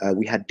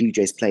 we had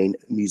DJs playing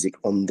music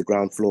on the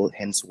ground floor,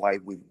 hence why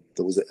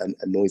there was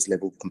a noise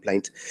level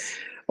complaint.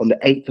 On the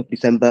 8th of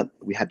December,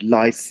 we had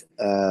live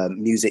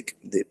music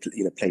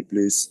that played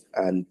blues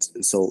and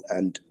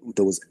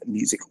there was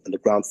music on the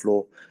ground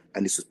floor,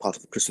 and this was part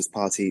of the Christmas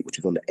party, which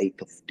was on the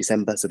 8th of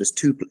December. So there's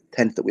 2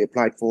 TENS that we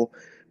applied for.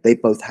 They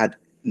both had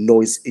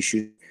noise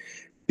issues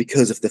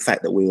because of the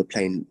fact that we were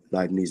playing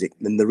live music.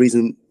 And the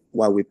reason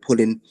why we're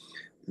pulling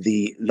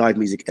the live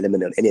music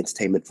element of any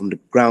entertainment from the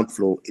ground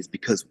floor is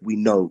because we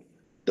know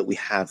that we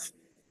have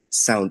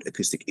sound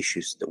acoustic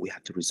issues that we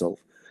have to resolve.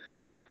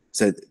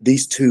 So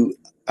these 2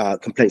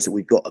 complaints that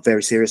we've got are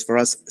very serious for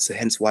us. So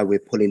hence why we're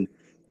pulling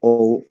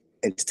all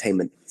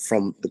entertainment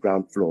from the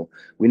ground floor.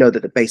 We know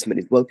that the basement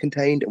is well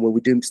contained, and when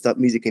we do start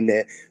music in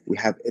there, we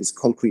have it's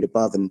concrete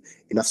above and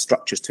enough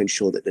structures to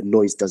ensure that the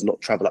noise does not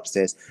travel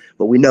upstairs.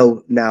 But we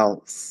know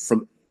now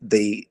from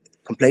the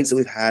complaints that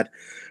we've had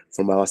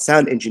from our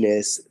sound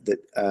engineers, that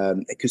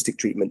acoustic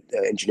treatment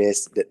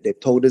engineers, that they've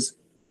told us,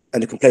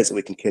 and the complaints that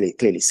we can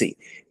clearly see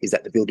is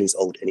that the building is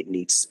old and it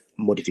needs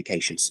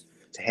modifications.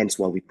 So hence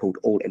why we pulled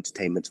all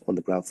entertainment on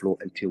the ground floor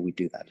until we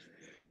do that.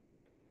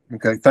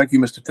 Okay, thank you,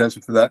 Mr.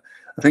 Tesfa, for that.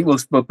 I think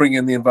we'll bring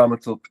in the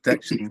environmental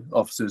protection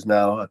officers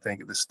now, I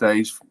think, at this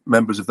stage.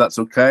 Members, if that's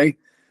okay.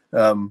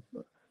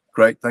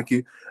 Great, thank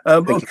you.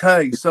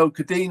 Okay, so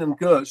Kadeen and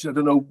Gertz, I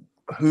don't know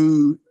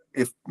who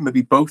if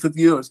maybe both of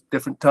you at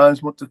different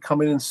times want to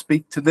come in and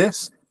speak to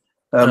this.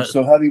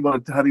 So how do you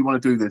want to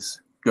do this,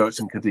 Gertz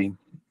and Kadeen?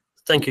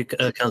 Thank you,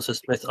 Councillor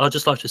Smith. I'd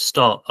just like to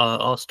start.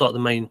 I'll start the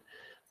main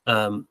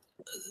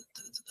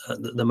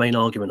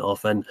argument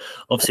off, and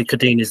obviously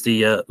Kadeen is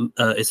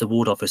the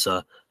ward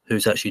officer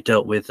who's actually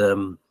dealt with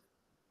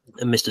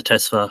Mr.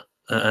 Tesfa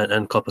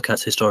and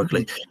Coppercats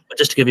historically. But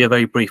just to give you a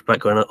very brief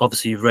background,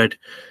 obviously you've read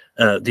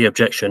the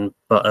objection,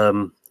 but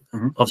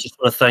obviously just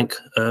want to thank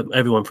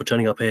everyone for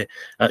turning up here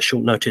at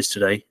short notice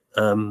today.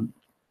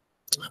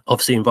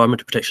 Obviously,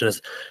 Environmental Protection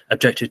has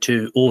objected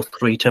to all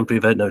 3 temporary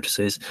event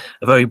notices.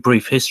 A very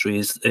brief history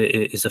is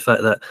the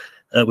fact that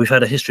we've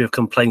had a history of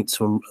complaints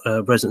from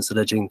residents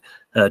alleging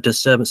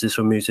disturbances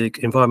from music.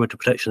 Environmental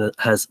Protection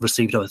has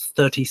received over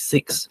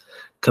 36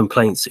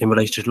 complaints in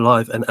relation to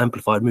live and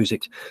amplified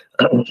music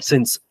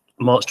since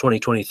March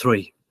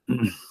 2023.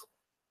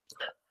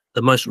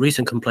 The most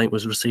recent complaint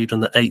was received on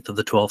the 8th of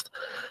the 12th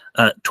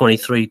at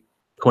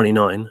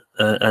 23:29,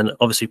 and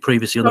obviously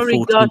previously on the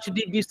 14th. Sorry, George,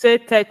 did you say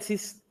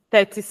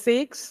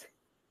 36?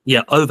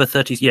 Yeah, over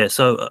 30. Yeah,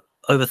 so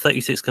over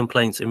 36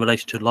 complaints in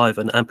relation to live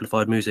and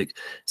amplified music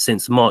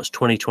since March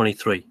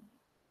 2023.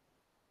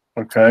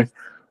 Okay.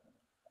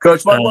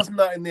 Coach, why wasn't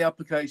that in the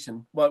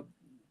application? Well,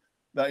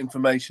 that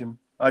information,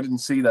 I didn't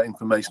see that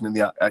information in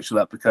the actual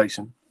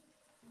application.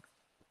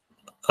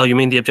 Oh, you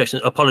mean the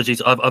objection?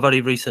 Apologies, I've only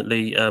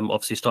recently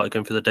obviously started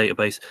going through the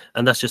database,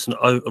 and that's just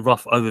a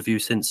rough overview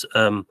since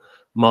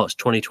March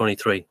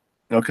 2023.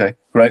 Okay,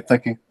 great,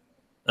 thank you.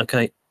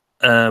 Okay.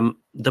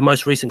 The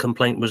most recent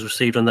complaint was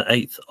received on the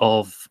 8th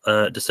of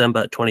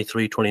December at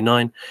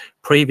 23:29.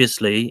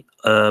 Previously,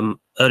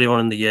 earlier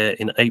on in the year,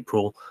 in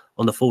April,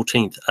 on the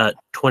 14th at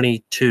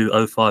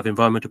 22:05,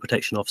 Environmental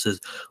Protection officers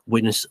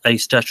witnessed a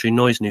statutory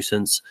noise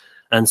nuisance,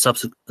 and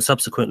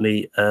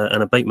subsequently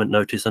an abatement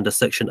notice under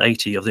Section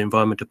 80 of the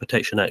Environmental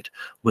Protection Act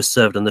was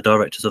served on the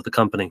directors of the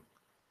company.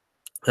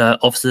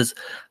 Officers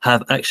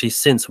have actually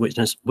since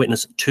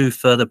witnessed 2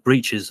 further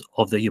breaches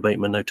of the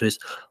abatement notice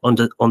on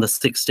the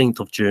 16th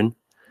of June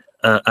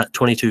at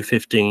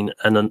 22:15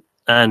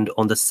 and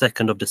on the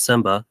 2nd of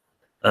December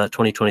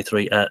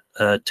 2023 at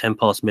 10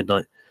 past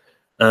midnight.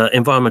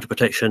 Environmental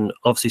Protection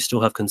obviously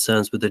still have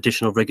concerns with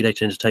additional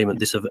regulated entertainment.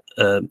 These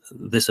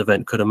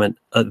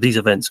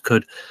events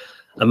could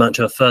amount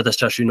to a further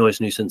statutory noise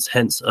nuisance,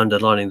 hence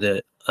underlining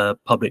the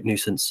public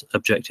nuisance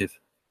objective.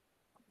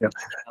 Yeah.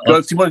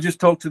 Do you want to just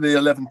talk to the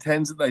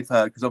 1110s that they've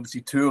had? Because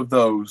obviously 2 of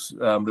those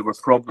there were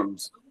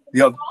problems.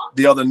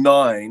 The other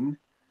 9,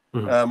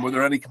 were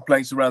there any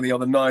complaints around the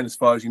other 9 as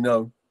far as you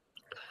know?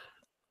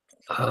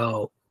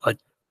 Oh, I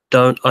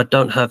don't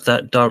have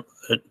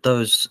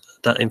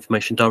that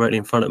information directly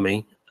in front of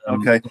me.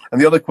 Okay.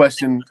 And the other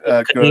question,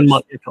 you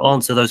might be able to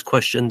answer those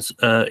questions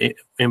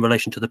in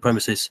relation to the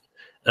premises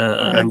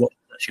and what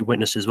actually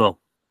witnessed as well.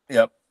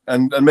 Yeah.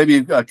 And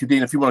maybe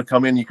Kadeen, if you want to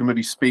come in, you can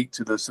maybe speak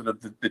to the sort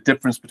of the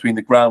difference between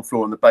the ground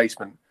floor and the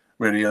basement.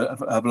 Really,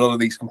 have a lot of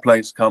these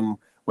complaints come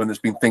when there's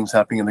been things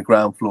happening in the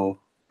ground floor?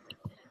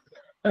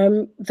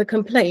 The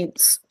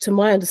complaints, to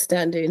my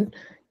understanding,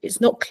 it's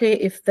not clear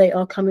if they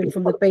are coming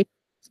from the basement,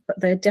 but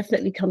they're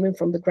definitely coming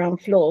from the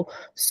ground floor.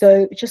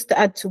 So just to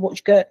add to what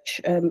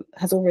Gertz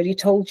has already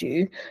told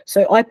you,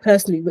 so I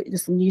personally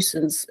witnessed a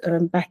nuisance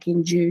back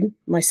in June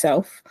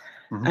myself,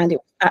 and it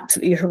was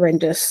absolutely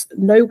horrendous.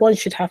 No one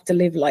should have to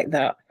live like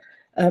that.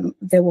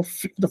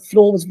 The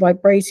floor was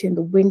vibrating,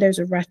 the windows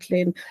are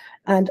rattling,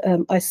 and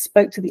I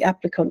spoke to the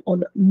applicant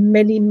on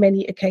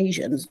many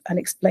occasions and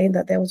explained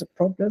that there was a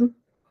problem.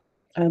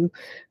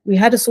 We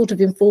had a sort of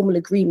informal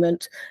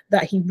agreement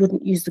that he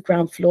wouldn't use the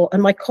ground floor,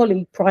 and my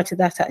colleague prior to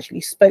that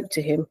actually spoke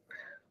to him,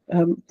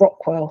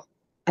 Rockwell,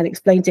 and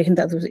explained to him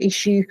that there was an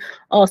issue,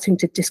 asked him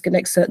to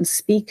disconnect certain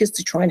speakers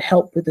to try and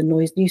help with the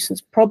noise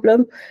nuisance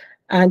problem.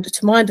 And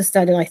to my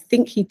understanding, I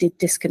think he did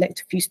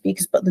disconnect a few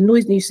speakers, but the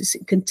noise nuisance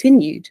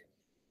continued.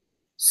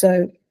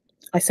 So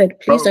I said,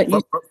 please don't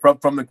use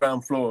from the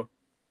ground floor.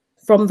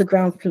 From the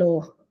ground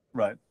floor.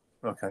 Right.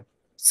 Okay.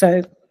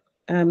 So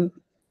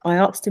I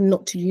asked him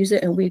not to use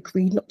it, and we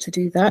agreed not to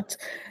do that.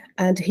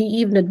 And he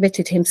even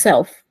admitted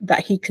himself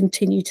that he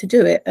continued to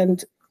do it.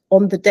 And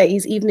on the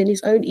days, even in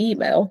his own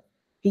email,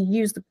 he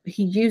used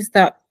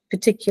that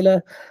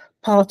particular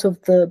part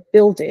of the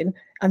building,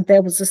 and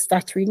there was a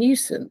statutory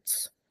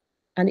nuisance.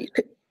 And it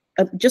could,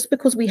 just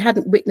because we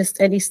hadn't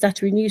witnessed any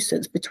statutory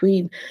nuisance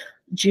between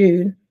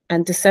June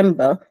and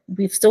December,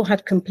 we've still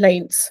had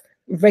complaints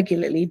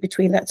regularly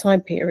between that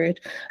time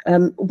period.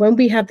 When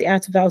we have the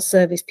out of hours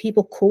service,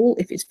 people call.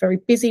 If it's very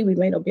busy, we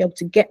may not be able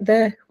to get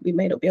there. We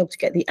may not be able to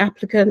get the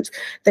applicant.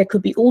 There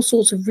could be all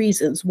sorts of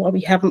reasons why we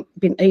haven't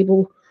been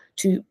able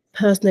to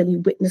personally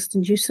witness the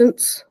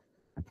nuisance.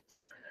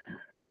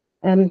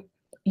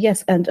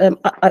 Yes, and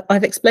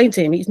I've explained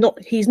to him it's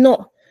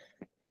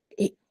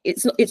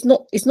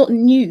not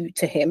new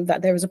to him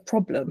that there is a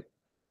problem.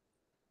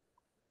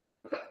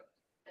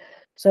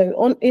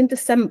 So in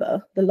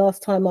December, the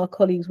last time our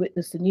colleagues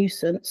witnessed the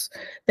nuisance,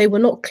 they were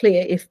not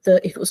clear if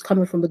it was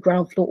coming from the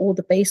ground floor or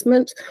the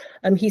basement.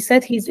 He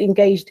said he's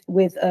engaged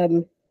with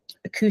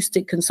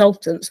acoustic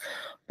consultants,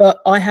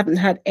 but I haven't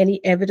had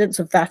any evidence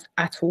of that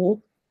at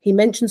all. He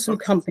mentioned some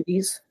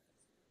companies.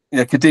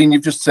 Yeah, Kadeen,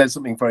 you've just said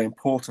something very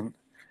important.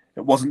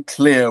 It wasn't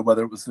clear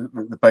whether it was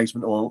the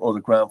basement or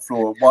the ground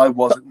floor. Why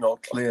was it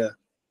not clear?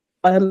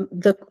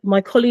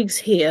 My colleagues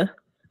here,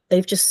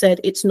 they've just said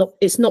it's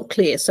not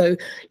clear. So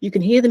you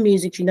can hear the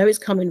music, you know it's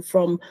coming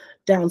from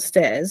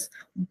downstairs,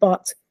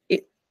 but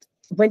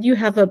when you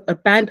have a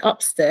band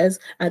upstairs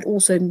and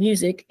also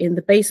music in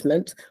the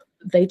basement,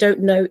 they don't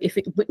know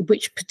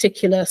which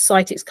particular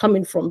site it's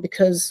coming from,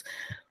 because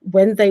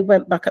when they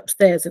went back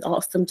upstairs and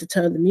asked them to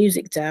turn the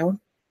music down.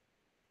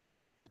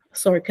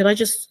 Sorry, I'm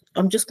just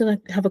going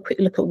to have a quick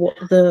look at what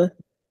the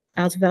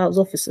out of hours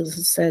officers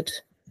have said.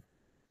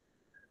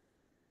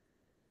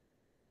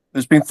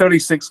 There's been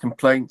 36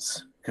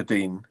 complaints,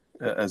 Kadeen,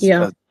 as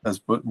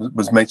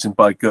was mentioned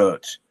by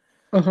Gertch.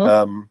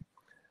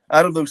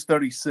 Out of those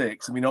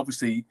 36, I mean,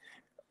 obviously,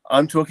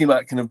 I'm talking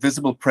about kind of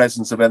visible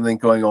presence of anything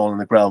going on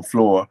the ground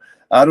floor.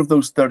 Out of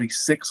those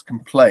 36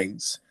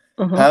 complaints,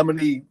 how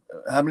many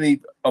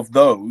of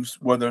those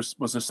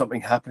was there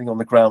something happening on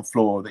the ground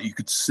floor that you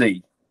could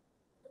see?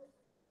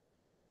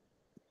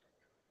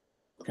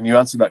 Can you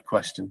answer that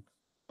question?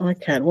 I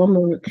can. One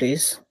moment,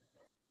 please.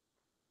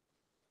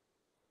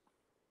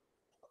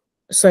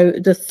 So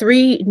the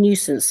 3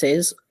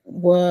 nuisances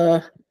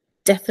were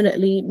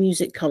definitely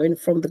music coming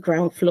from the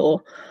ground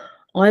floor.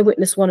 I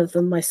witnessed one of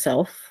them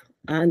myself,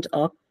 and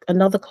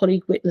another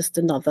colleague witnessed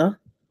another.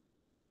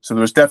 So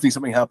there was definitely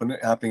something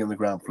happening on the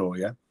ground floor,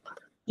 yeah?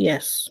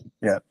 Yes.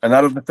 Yeah. And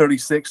out of the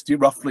 36, do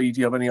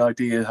you have any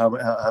idea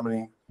how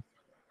many?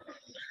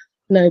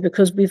 No,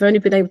 because we've only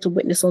been able to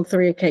witness on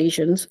 3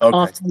 occasions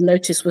after the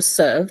notice was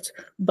served.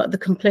 But the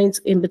complaints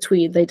in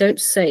between, they don't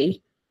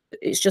say,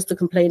 it's just the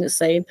complainant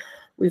saying,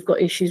 we've got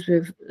issues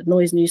with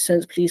noise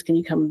nuisance, please can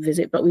you come and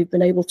visit? But we've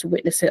been able to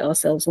witness it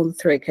ourselves on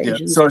 3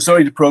 occasions. Yeah.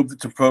 Sorry to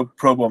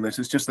probe on this.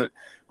 It's just that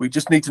we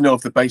just need to know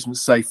if the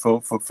basement's safe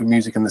for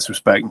music in this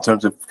respect, in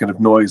terms of kind of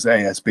noise,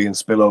 ASB and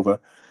spillover.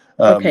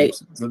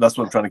 So that's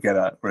what I'm trying to get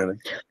at, really.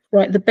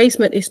 Right, the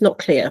basement is not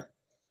clear.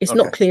 It's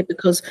not clear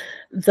because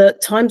the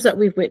times that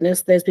we've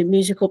witnessed, there's been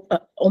music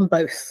on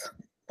both,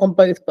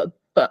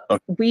 but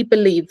we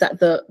believe that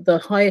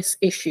the highest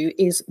issue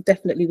is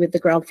definitely with the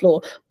ground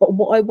floor. But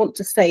what I want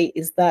to say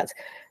is that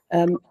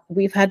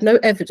we've had no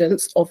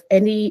evidence of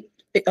any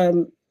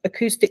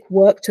acoustic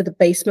work to the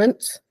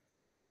basement.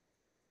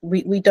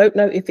 We don't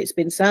know if it's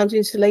been sound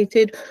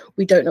insulated.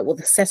 We don't know what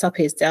the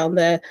setup is down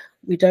there.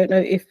 We don't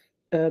know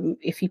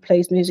if he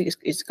plays music,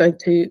 it's going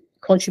to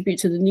contribute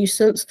to the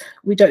nuisance.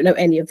 We don't know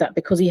any of that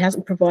because he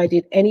hasn't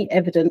provided any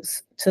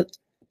evidence to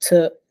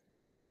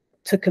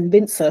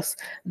convince us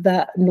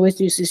that noise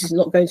nuisance is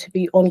not going to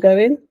be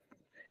ongoing.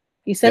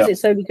 He says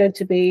it's only going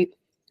to be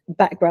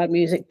background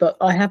music, but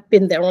I have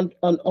been there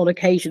on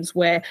occasions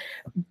where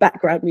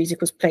background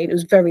music was playing. It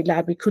was very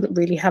loud. We couldn't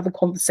really have a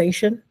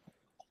conversation.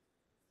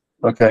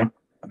 Okay,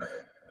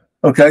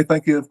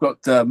 thank you. I've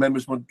got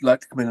members would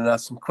like to come in and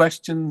ask some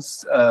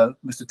questions.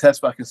 Mr.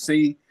 Tesfaye, I can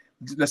see.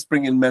 Let's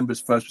bring in members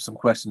first with some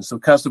questions. So,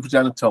 Councillor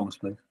Virginia Thomas,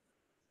 please.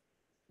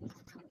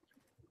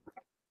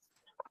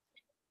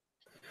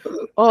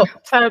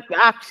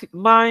 Actually,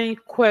 my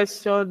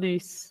question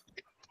is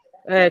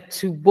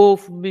to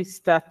both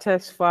Mr.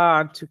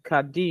 Tesfaye and to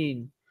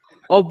Kadeen.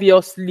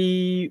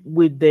 Obviously,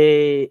 with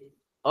the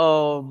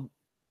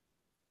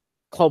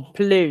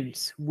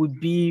complaints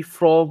would be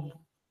from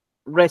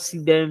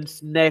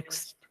residents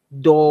next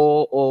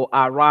door or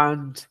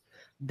around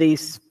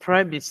these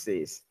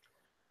premises.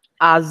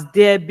 Has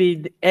there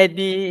been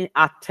any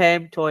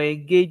attempt or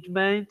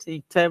engagement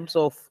in terms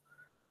of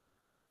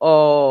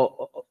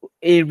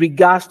in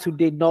regards to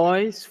the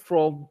noise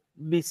from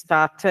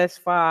Mr.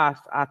 Tesfaye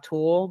at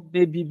all?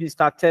 Maybe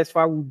Mr.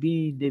 Tesfaye will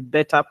be in a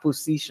better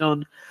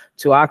position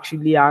to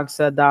actually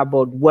answer that,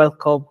 but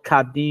welcome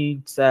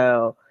Kadeen's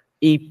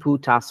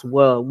input as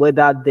well,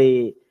 whether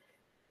the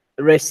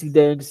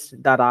residents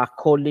that are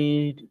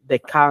calling the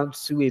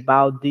council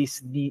about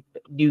this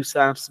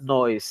nuisance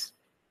noise,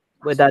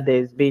 whether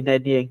there's been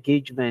any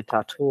engagement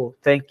at all.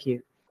 Thank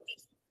you.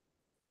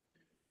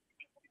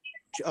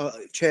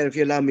 Chair, if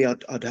you allow me,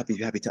 I'd happy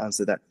to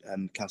answer that,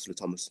 Councillor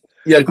Thomas.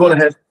 Yeah, go on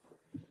ahead.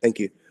 Thank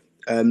you.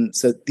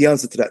 So the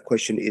answer to that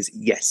question is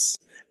yes.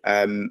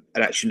 And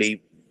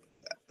actually,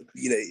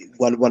 you know,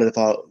 one of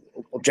our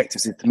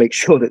objectives is to make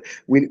sure that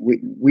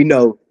we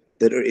know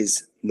that there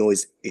is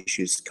noise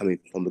issues coming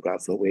from the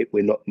ground floor.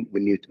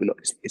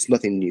 It's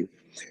nothing new.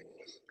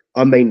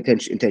 Our main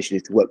intention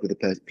is to work with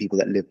the people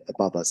that live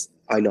above us.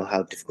 I know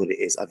how difficult it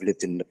is. I've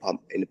lived in an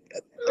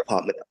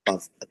apartment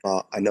above a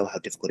bar. I know how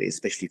difficult it is,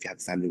 especially if you have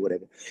a family,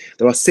 whatever.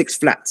 There are 6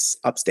 flats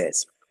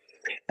upstairs,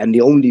 and the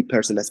only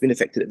person that's been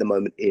affected at the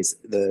moment is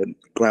the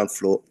ground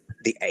floor.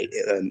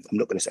 I'm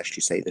not going to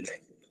actually say the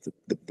name.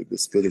 The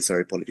building,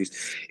 sorry, apologies.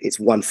 It's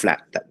one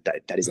flat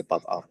that is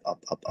above our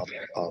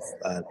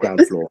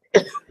ground floor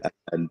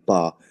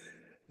bar.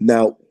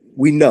 Now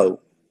we know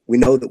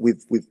that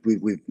we've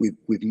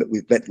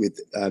met with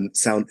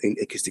sound and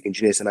acoustic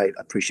engineers, and I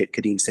appreciate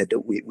Kadeen said that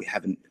we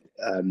haven't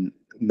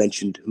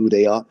mentioned who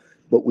they are,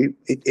 but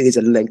it is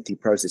a lengthy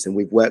process, and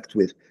we've worked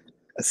with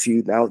a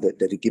few now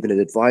that are giving us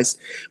advice.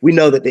 We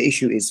know that the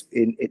issue is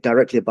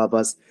directly above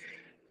us,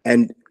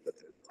 and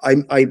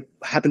I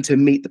happened to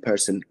meet the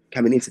person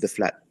coming into the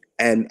flat,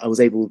 and I was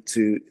able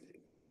to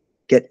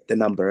get the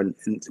number, and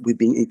we've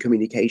been in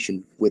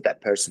communication with that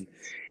person.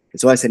 And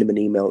so I send him an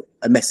email,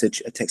 a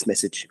message, a text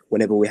message.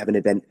 Whenever we have an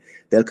event,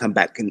 they'll come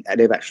back, and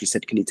they've actually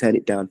said, can you turn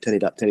it down, turn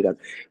it up, turn it down.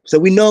 So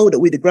we know that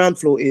with the ground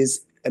floor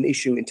is an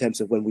issue in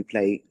terms of when we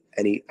play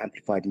any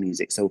amplified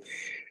music. So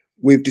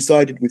we've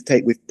decided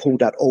we've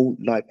pulled out all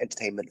live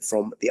entertainment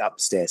from the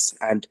upstairs.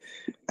 And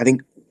I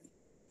think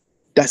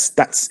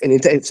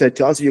so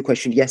to answer your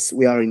question, yes,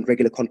 we are in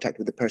regular contact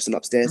with the person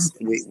upstairs.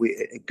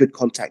 We a good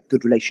contact,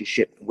 good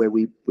relationship, where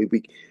we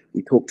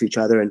talk to each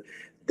other, and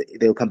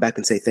they'll come back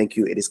and say, thank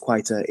you, it is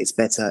quieter, it's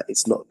better,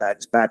 it's not bad,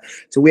 it's bad.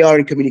 So we are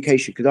in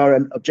communication, because our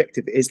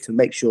objective is to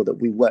make sure that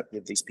we work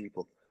with these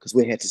people, because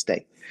we're here to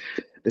stay.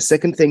 The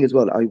second thing as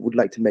well I would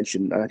like to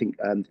mention, and I think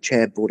the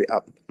chair brought it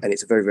up, and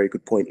it's a very, very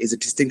good point, is a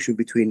distinction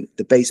between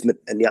the basement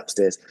and the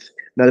upstairs.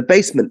 Now, the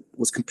basement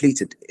was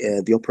completed,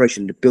 the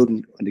operation, the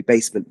building on the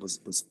basement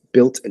was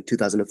built in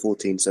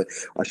 2014. So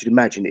I should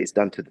imagine it's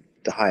done to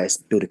the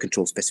highest building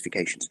control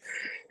specifications.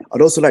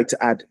 I'd also like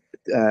to add,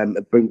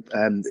 bring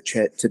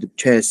the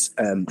chair's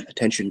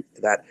attention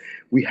that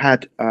we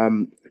had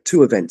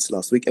 2 events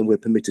last week, and we're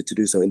permitted to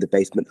do so in the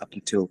basement up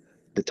until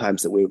the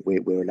times that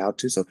we're allowed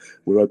to. So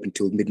we're open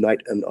till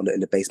midnight and in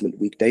the basement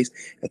weekdays.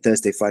 And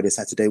Thursday, Friday,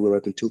 Saturday, we're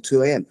open till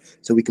 2 a.m.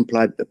 So we can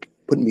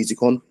put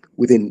music on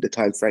within the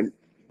time frame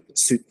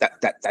suit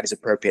that is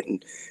appropriate,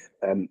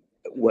 and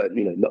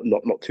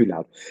not too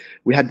loud.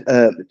 We had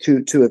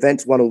two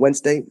events, one on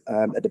Wednesday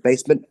at the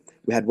basement.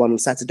 We had one on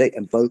Saturday,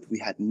 and both we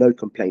had no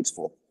complaints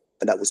for.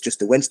 And that was just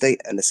the Wednesday,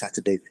 and the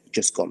Saturday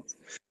just gone.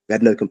 We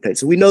had no complaints.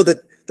 So we know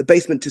that the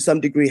basement to some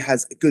degree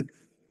has a good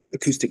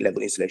acoustic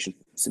level installation.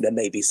 So there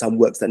may be some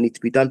works that need to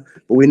be done,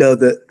 but we know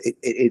that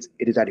it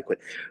is adequate.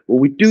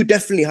 What we do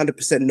definitely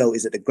 100% know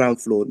is that the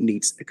ground floor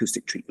needs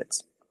acoustic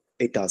treatments.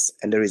 It does,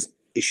 and there is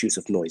issues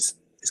of noise,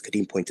 as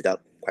Kadeem pointed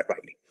out quite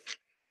rightly.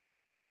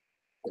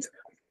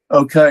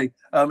 Okay,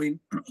 I mean,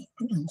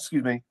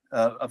 excuse me,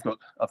 I've got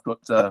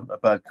a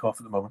bad cough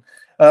at the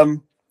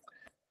moment.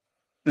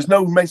 There's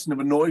no mention of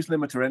a noise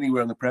limiter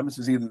anywhere on the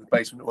premises, either the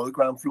basement or the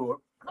ground floor.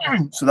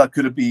 So that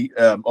could be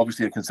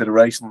obviously a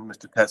consideration,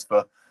 Mr.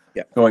 Tesfa,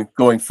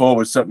 going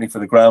forward, certainly for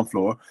the ground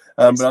floor.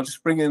 But I'll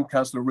just bring in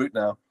Councillor Root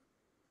now.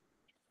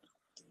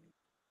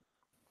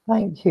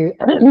 Thank you.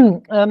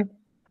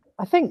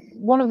 I think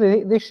one of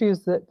the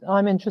issues that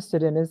I'm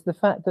interested in is the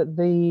fact that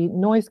the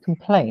noise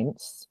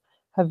complaints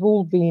have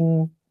all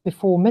been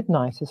before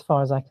midnight, as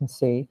far as I can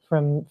see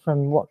from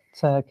what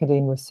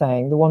Kadeem was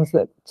saying. The ones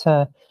that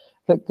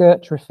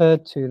Gert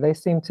referred to, they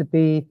seem to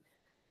be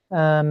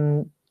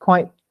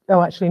quite.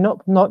 Oh, actually,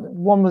 not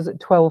one was at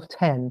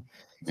 12:10.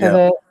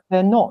 So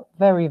they're not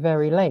very,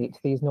 very late.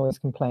 These noise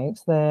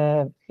complaints,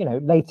 they're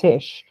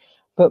late-ish,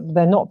 but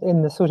they're not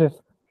in the sort of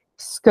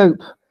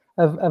scope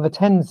of a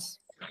TENS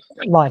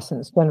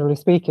license, generally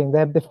speaking.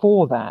 They're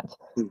before that,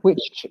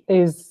 which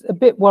is a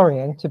bit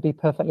worrying, to be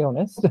perfectly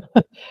honest.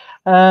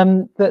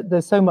 That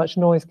there's so much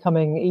noise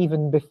coming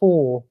even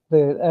before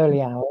the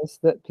early hours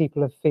that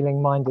people are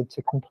feeling minded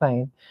to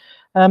complain.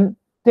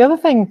 The other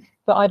thing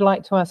that I'd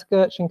like to ask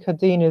Gert and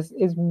Kadeem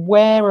is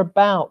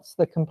whereabouts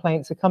the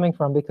complaints are coming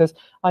from, because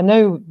I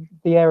know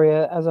the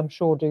area, as I'm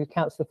sure do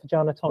Councillor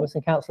Fajana Thomas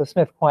and Councillor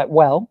Smith, quite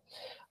well.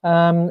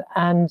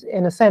 And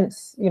in a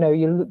sense,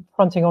 you're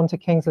fronting onto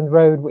Kingsland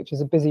Road, which is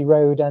a busy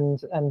road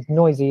and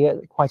noisy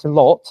quite a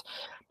lot.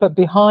 But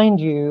behind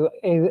you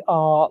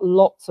are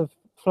lots of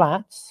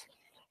flats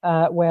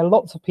where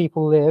lots of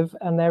people live,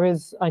 and there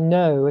is, I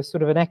know, a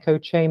sort of an echo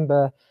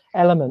chamber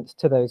element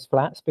to those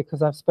flats,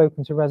 because I've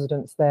spoken to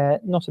residents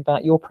there, not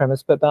about your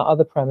premise, but about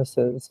other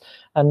premises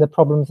and the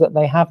problems that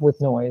they have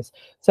with noise.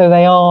 So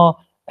they are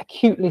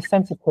acutely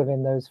sensitive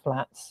in those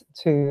flats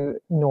to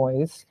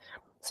noise.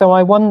 So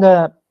I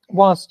wonder,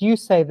 whilst you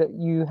say that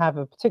you have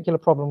a particular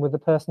problem with the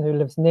person who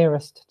lives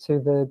nearest to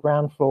the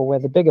ground floor where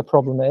the bigger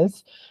problem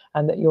is,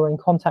 and that you're in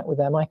contact with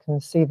them, I can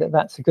see that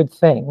that's a good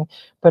thing.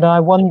 But I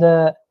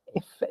wonder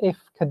if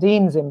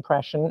Kadeem's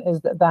impression is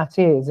that that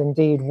is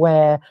indeed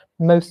where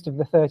most of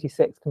the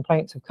 36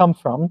 complaints have come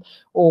from,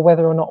 or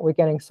whether or not we're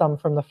getting some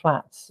from the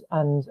flats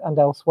and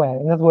elsewhere.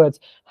 In other words,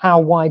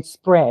 how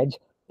widespread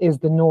is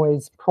the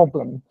noise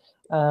problem?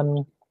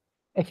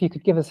 If you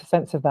could give us a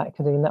sense of that,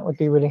 Kadeem, that would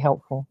be really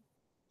helpful.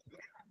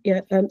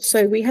 Yeah,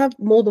 so we have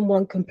more than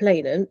one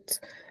complainant,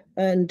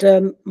 and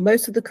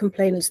most of the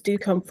complainants do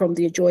come from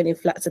the adjoining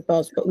flats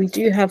above, but we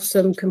do have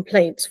some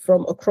complaints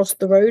from across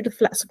the road,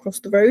 flats across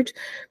the road,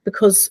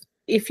 because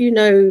if you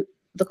know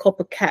the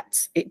Copper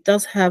Cats, it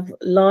does have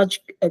large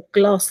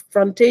glass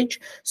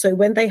frontage, so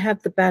when they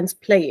have the bands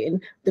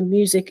playing, the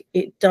music,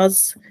 it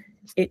does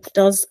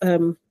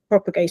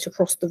propagate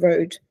across the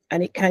road,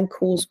 and it can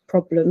cause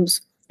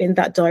problems in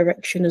that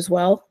direction as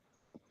well.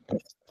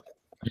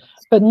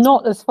 But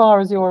not as far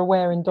as you're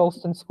aware in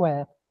Dalston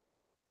Square.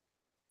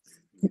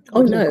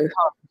 Oh no.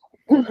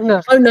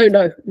 No. Oh,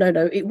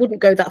 no. It wouldn't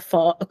go that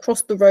far.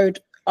 Across the road,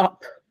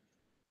 up,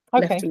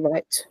 Okay. left and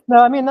right.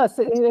 No, I mean, that's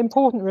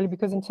important really,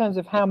 because in terms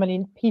of how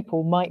many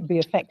people might be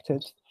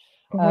affected,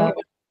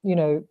 you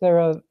know, there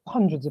are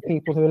hundreds of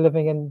people who are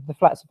living in the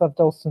flats above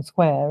Dalston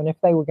Square, and if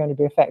they were going to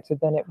be affected,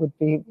 then it would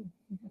be,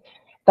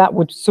 that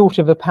would sort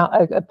of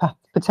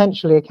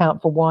potentially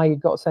account for why you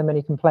got so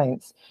many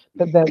complaints,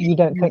 but that you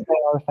don't think they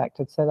are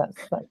affected. So that's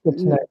good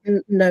to know.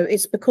 No,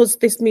 it's because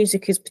this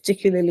music is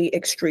particularly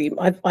extreme.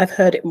 I've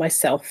heard it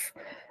myself,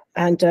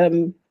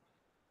 and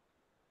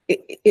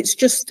it's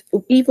just,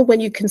 even when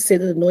you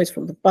consider the noise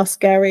from the bus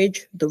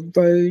garage, the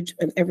road,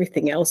 and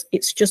everything else,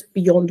 it's just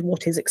beyond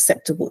what is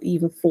acceptable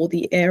even for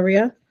the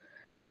area.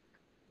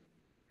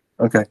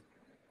 Okay.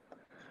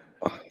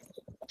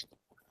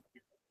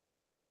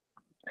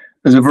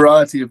 There's a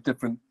variety of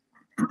different,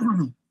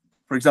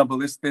 for example,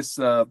 this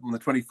on the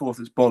 24th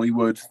it's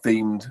Bollywood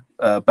themed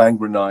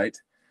Bhangra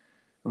night.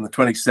 On the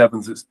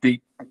 27th it's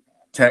deep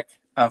tech,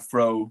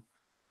 Afro,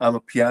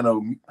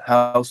 piano,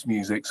 house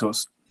music, so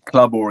it's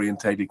club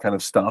orientated kind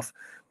of stuff,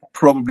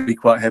 probably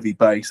quite heavy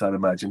bass, I'd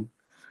imagine.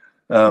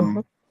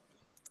 Mr.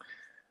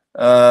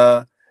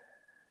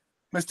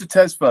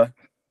 Tesfa,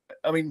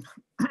 I mean,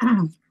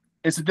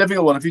 it's a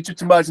difficult one. If you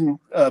just imagine,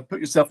 put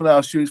yourself in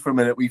our shoes for a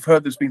minute. We've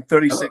heard there's been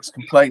 36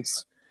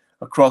 complaints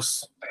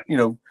across, you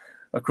know,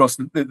 across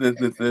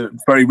the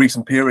very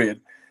recent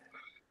period.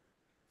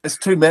 It's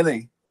too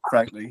many,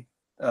 frankly,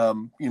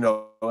 you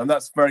know, and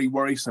that's very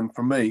worrisome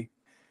for me.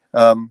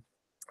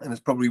 And it's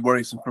probably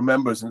worrisome for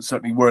members, and it's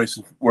certainly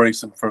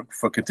worrisome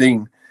for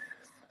Kadeen.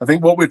 I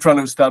think what we're trying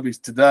to establish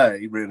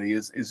today really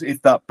is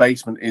if that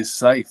basement is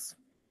safe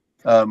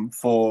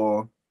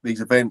for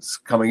these events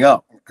coming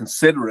up,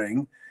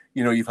 considering,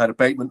 you know, you've had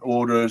abatement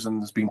orders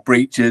and there's been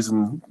breaches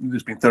and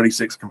there's been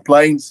 36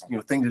 complaints. You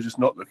know, things are just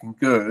not looking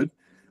good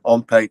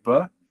on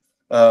paper.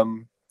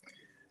 Kadeen,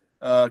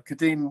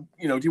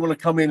 you know, do you want to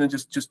come in and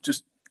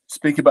just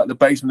speak about the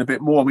basement a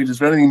bit more? I mean, is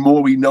there anything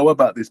more we know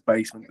about this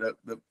basement that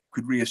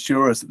could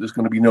reassure us that there's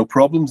going to be no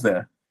problems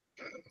there?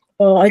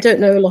 Well, I don't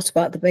know a lot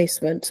about the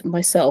basement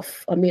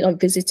myself. I mean, I've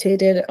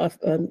visited it.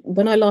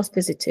 When I last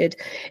visited,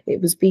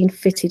 it was being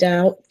fitted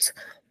out,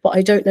 but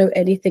I don't know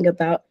anything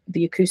about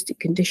the acoustic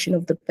condition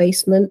of the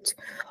basement.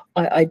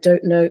 I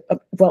don't know,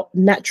 well,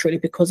 naturally,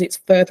 because it's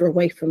further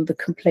away from the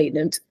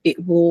complainant,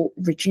 it will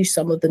reduce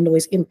some of the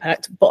noise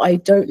impact, but I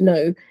don't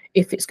know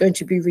if it's going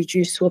to be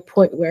reduced to a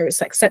point where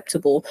it's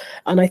acceptable.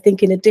 And I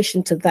think in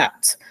addition to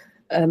that,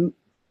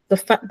 the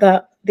fact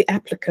that the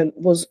applicant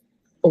was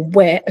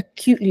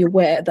acutely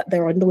aware that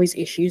there are noise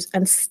issues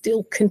and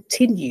still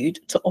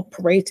continued to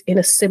operate in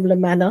a similar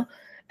manner,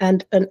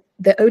 and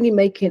they're only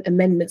making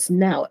amendments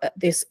now at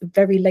this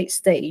very late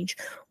stage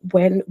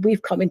when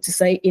we've come in to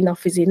say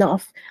enough is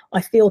enough.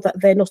 I feel that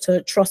they're not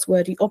a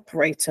trustworthy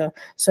operator.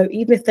 So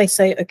even if they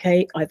say,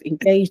 okay, I've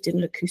engaged in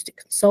an acoustic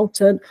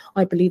consultant,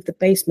 I believe the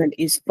basement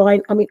is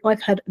fine. I mean,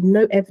 I've had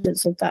no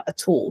evidence of that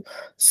at all.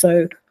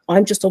 So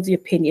I'm just of the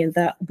opinion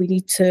that we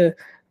need to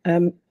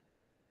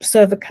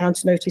serve a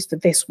counter notice to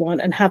this one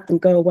and have them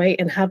go away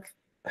and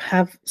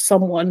have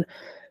someone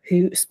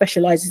who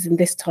specializes in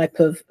this type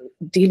of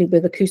dealing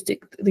with the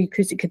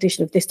acoustic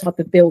condition of this type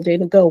of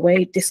building, and go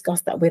away,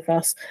 discuss that with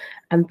us,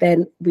 and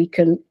then we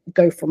can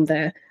go from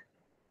there.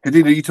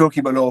 Kadeen, are you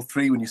talking about all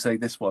three when you say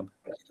this one?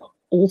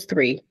 All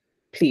three,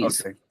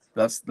 please. Okay,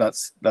 that's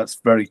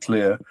very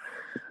clear.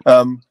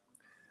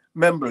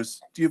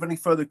 Members, do you have any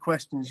further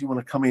questions you want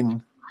to come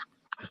in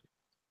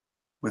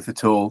with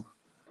at all?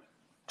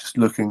 Just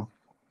looking.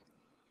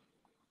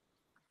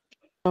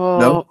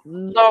 No?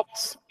 Not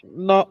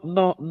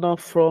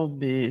from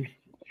me.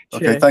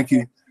 Okay, Chair. thank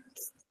you.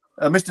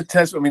 Mr.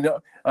 Tess, I mean,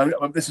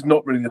 this is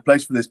not really the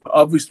place for this, but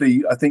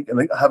obviously I think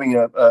having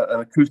an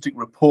acoustic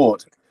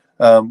report,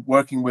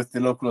 working with the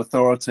local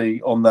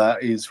authority on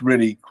that is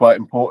really quite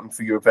important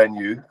for your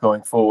venue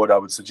going forward, I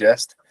would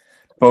suggest,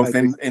 both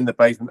in the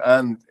basement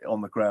and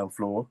on the ground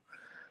floor.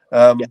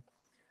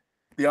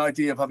 The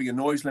idea of having a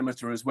noise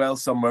limiter as well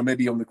somewhere,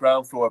 maybe on the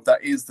ground floor, if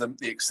that is the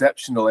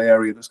exceptional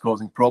area that's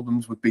causing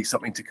problems, would be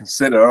something to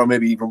consider, or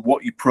maybe even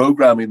what you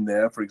program in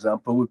there, for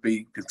example, would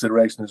be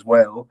consideration as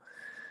well.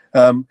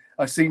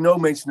 I see no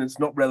mention, it's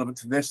not relevant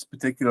to this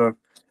particular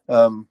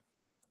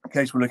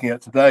case we're looking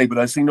at today, but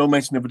I see no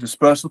mention of a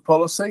dispersal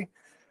policy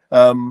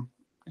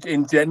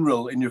in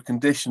general in your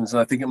conditions,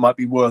 and I think it might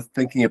be worth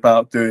thinking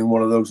about doing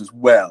one of those as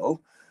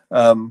well.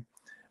 And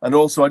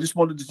also, I just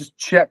wanted to just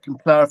check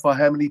and clarify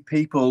how many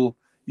people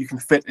you can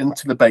fit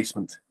into the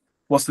basement.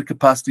 What's the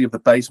capacity of the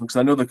basement? Because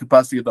I know the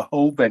capacity of the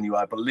whole venue,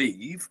 I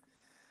believe,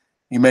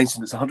 you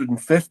mentioned it's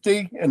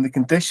 150 in the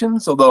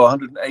conditions, although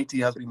 180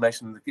 has been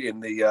mentioned in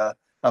the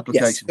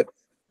application. Yes,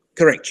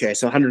 correct, Chair.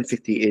 So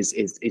 150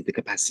 is the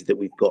capacity that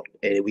we've got.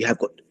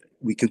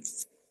 We can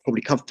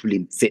probably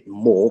comfortably fit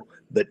more,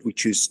 but we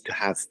choose to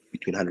have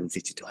between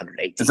 150 to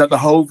 180. Is that the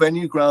whole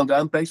venue, ground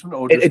and basement,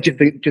 or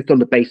just on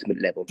the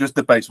basement level? Just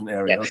the basement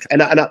area. Yeah.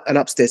 Okay. And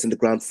upstairs on the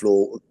ground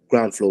floor,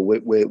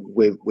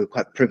 we're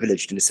quite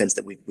privileged in the sense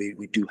that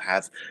we do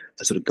have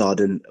a sort of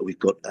garden. We've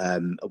got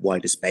a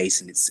wider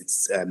space, and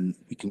it's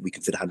we can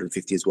fit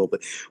 150 as well.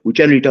 But we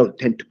generally don't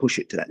tend to push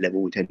it to that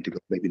level. We tend to go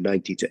maybe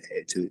 90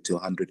 to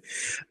 100.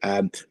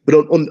 But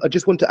I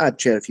just want to add,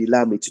 Chair, if you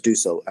allow me to do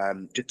so,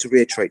 just to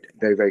reiterate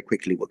very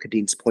quickly what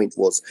Kadeen's point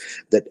was,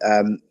 that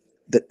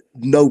that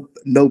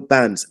no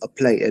bands are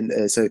playing,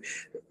 and so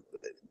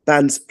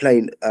bands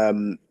playing.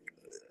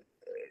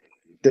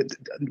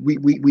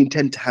 We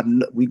intend to have.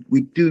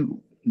 We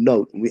do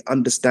note and we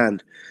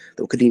understand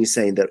that what Kadeen is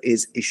saying. There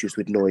is issues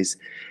with noise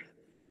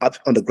up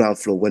on the ground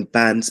floor when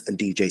bands and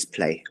DJs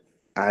play,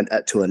 and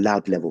to a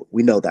loud level.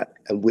 We know that,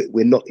 and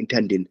we're not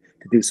intending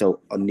to do so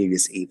on New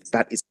Year's Eve.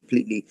 That is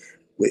completely.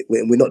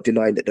 We're not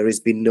denying that there has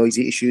been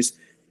noisy issues.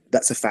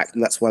 That's a fact,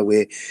 and that's why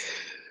we're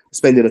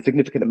spending a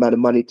significant amount of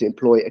money to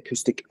employ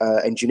acoustic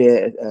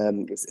engineer,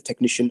 a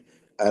technician.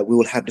 We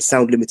will have the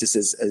sound limiters,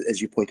 as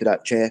you pointed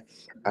out, Chair.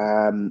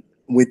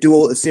 We do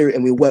all the series,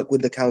 and we work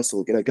with the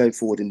council, going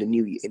forward in the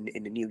new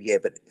year.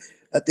 But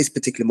at this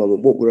particular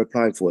moment, what we're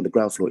applying for on the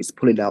ground floor is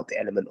pulling out the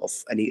element of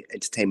any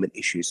entertainment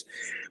issues.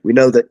 We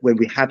know that when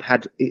we have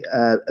had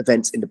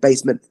events in the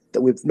basement,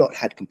 that we've not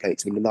had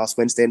complaints. I mean, the last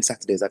Wednesday and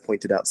Saturday, as I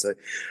pointed out. So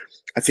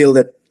I feel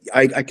that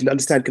I can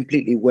understand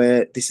completely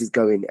where this is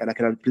going, and I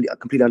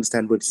completely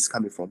understand where this is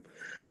coming from.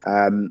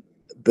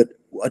 But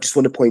I just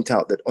want to point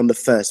out that on the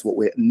first, what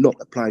we're not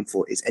applying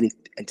for is any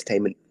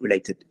entertainment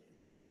related.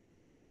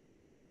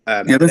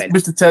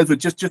 Mr. Tesford,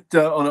 just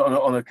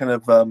on a kind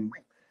of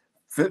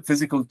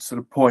physical sort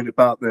of point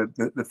about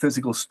the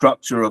physical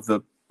structure of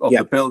the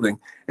building.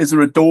 Is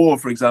there a door,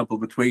 for example,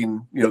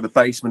 between the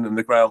basement and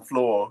the ground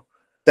floor?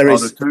 There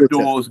is. There 2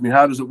 doors. I mean,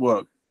 how does it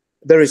work?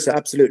 There is,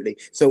 absolutely.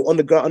 So on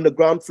the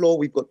ground floor,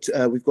 we've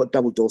got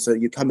double doors. So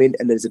you come in,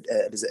 and there's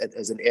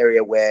an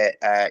area where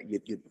you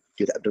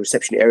have the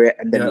reception area,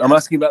 and then I'm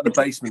asking about the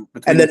basement.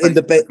 And then in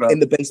the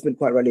basement,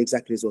 quite rightly,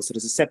 exactly as well. So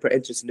there's a separate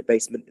entrance in the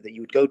basement that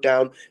you would go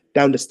down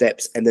the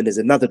steps, and then there's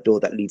another door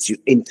that leads you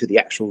into the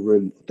actual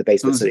room of the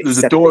basement. So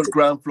there's a door at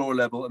ground floor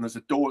level, and there's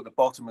a door at the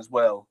bottom as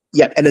well.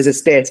 Yeah, and there's a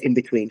stairs in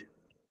between.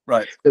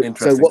 Right.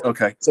 Interesting.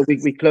 Okay. So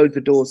we close the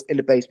doors in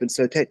the basement.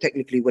 So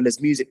technically, when there's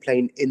music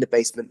playing in the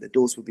basement, the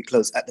doors will be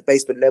closed at the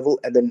basement level,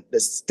 and then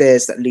there's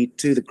stairs that lead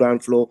to the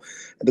ground floor.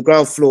 And the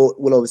ground floor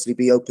will obviously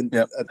be open.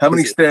 Yeah. How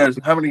many stairs?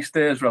 How many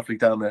stairs roughly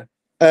down there?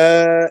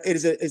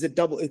 It is a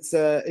double. It's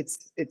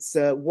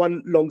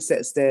one long set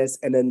of stairs,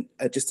 and then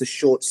just a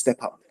short step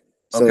up.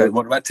 So okay.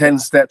 What about 10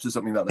 steps or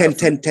something like that?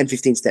 10,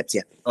 15 steps.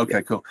 Yeah.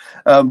 Okay. Cool.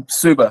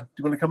 Suba, do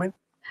you want to come in?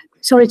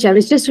 Sorry, Chair,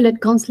 it's just to let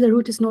Councillor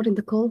Root is not in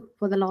the call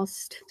for the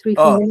last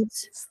 3-4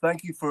 minutes.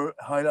 Thank you for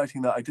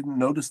highlighting that. I didn't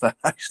notice that,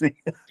 actually.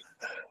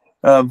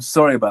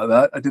 Sorry about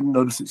that. I didn't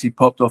notice that she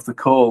popped off the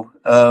call.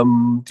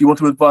 Do you want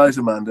to advise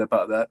Amanda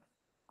about that?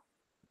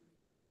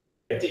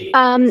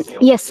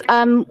 Yes.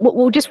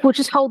 We'll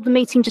just hold the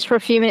meeting just for a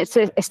few minutes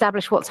to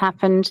establish what's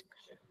happened.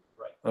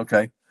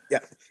 Okay. Yeah.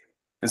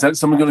 Is that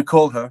someone going to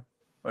call her?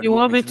 You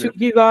want me to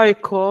give her a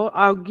call?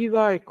 I'll give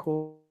her a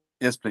call.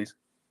 Yes, please.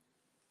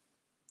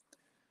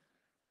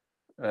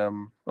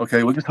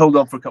 Okay, we'll just hold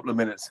on for a couple of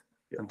minutes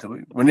until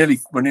we're nearly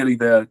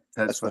there,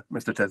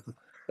 Mr. Tesford.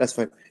 That's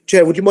fine.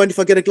 Chair, would you mind if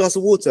I get a glass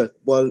of water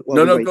while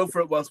No, go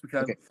for it whilst we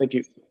can. Okay, thank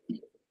you.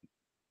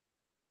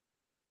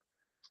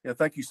 Yeah,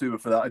 thank you, Suba,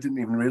 for that. I didn't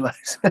even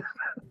realise.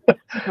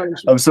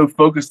 I'm so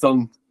focused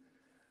on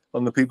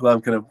the people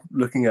I'm kind of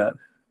looking at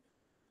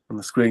on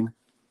the screen.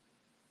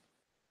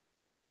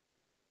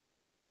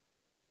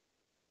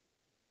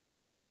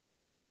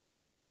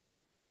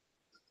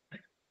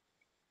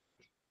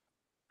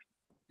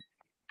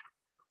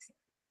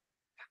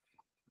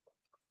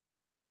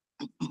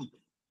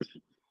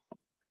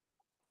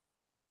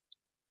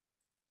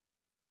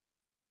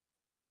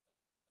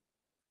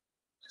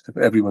 If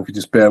everyone could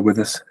just bear with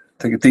us,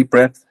 take a deep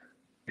breath.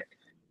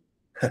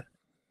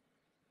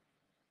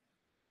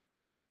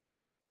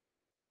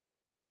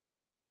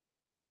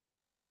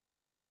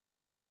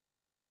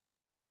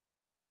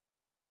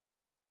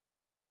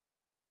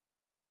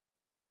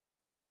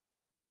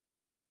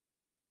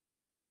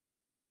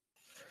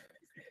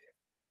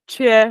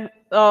 Chair,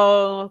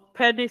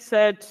 Penny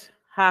said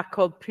her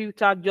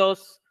computer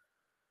just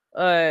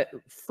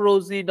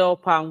frozen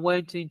up and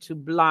went into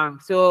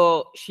blank.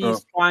 So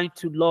she's trying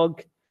to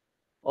log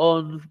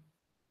on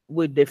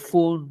with the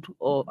phone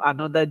or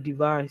another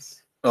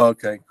device.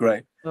 Okay,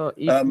 great. So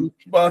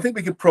well, I think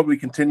we could probably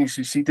continue.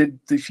 She did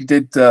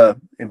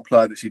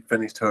imply that she'd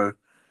finished her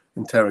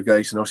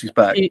interrogation. Oh, she's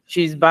back.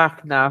 She's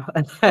back now.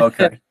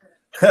 Okay.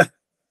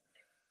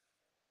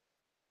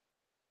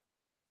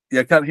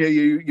 Yeah, can't hear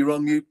you. You're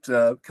on mute,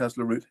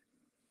 Councillor Root.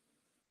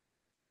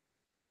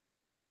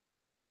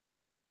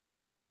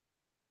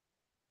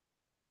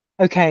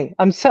 Okay,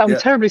 I'm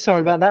terribly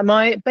sorry about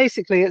that.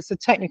 Basically it's a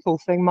technical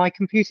thing. My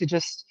computer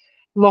just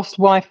lost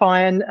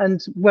Wi-Fi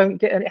and won't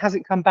get, and it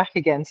hasn't come back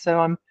again. So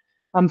I'm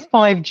I'm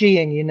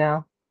 5Ging you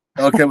now.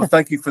 Okay, well,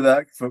 thank you for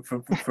that, for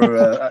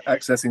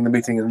accessing the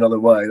meeting in another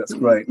way. That's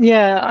great.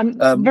 Yeah,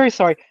 I'm very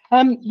sorry.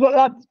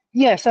 Well,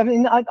 yes, I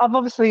mean, I've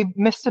obviously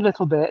missed a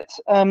little bit.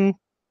 I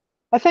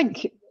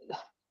think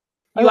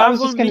I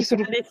was just going to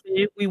sort of.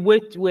 Anything. We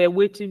were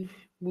waiting.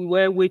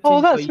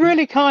 Oh, that's for you.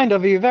 really kind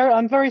of you.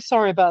 I'm very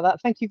sorry about that.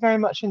 Thank you very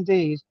much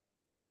indeed.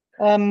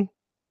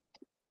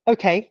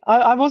 Okay,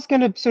 I was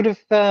going to sort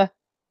of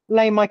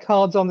lay my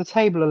cards on the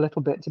table a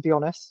little bit, to be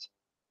honest.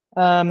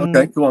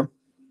 Okay, go on.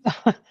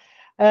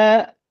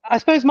 I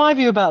suppose my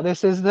view about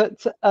this is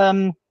that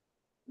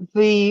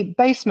the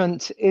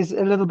basement is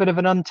a little bit of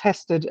an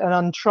untested and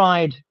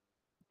untried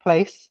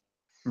place.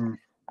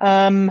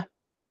 And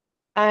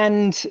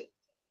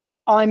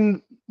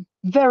I'm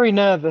very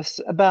nervous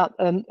about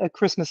a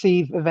Christmas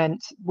Eve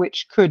event,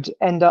 which could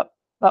end up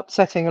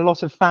upsetting a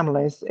lot of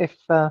families if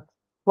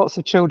lots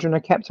of children are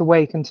kept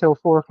awake until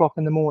 4 o'clock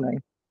in the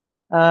morning.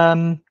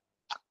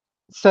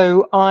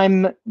 So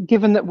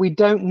given that we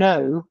don't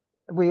know,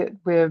 we're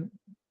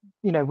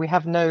we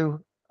have no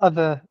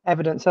other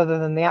evidence other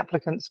than the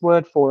applicant's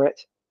word for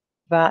it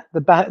that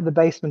the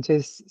basement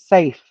is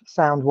safe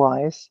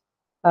sound-wise.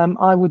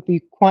 I would be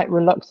quite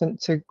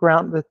reluctant to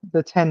grant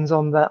the 10s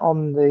on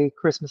the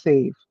Christmas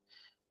Eve.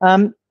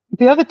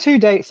 The other 2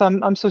 dates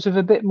I'm sort of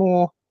a bit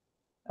more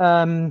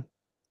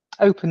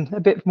open, a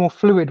bit more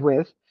fluid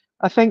with,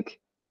 I think.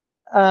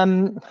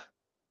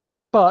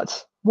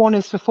 But one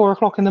is for 4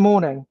 o'clock in the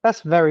morning.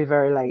 That's very,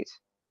 very late.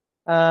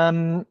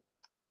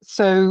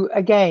 So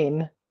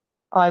again,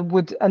 I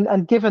would,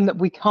 and given that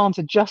we can't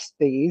adjust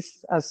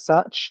these as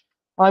such,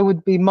 I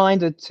would be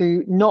minded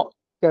to not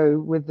go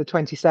with the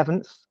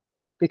 27th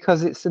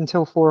because it's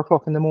until 4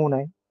 o'clock in the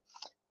morning.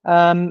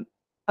 And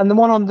the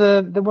one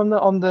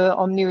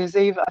on New Year's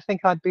Eve, I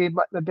think I'd be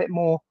a bit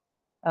more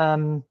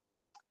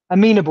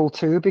amenable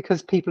to,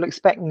 because people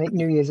expect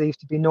New Year's Eve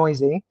to be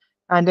noisy,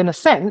 and in a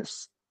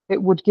sense,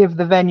 it would give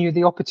the venue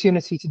the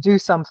opportunity to do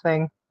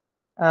something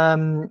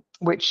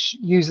which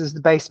uses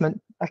the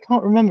basement. I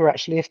can't remember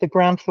actually if the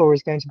ground floor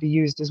is going to be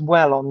used as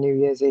well on New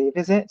Year's Eve,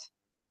 is it?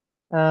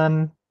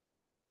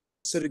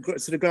 So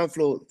the ground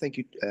floor, thank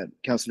you,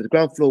 Councillor. The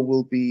ground floor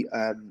will be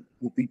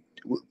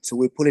so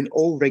we're pulling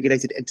all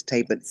regulated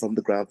entertainment from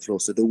the ground floor.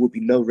 So there will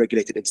be no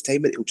regulated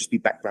entertainment. It will just be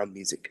background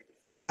music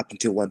up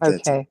until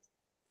 1:30.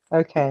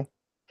 Okay.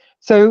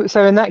 So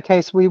in that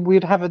case,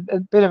 we'd have a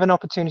bit of an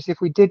opportunity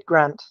if we did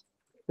grant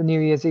the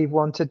New Year's Eve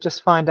one to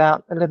just find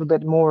out a little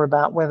bit more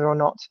about whether or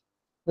not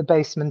the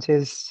basement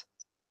is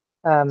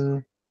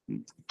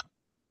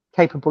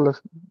capable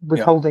of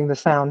withholding the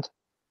sound.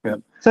 Yeah.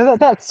 So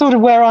that's sort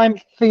of where I'm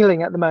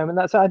feeling at the moment.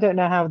 I don't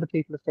know how other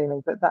people are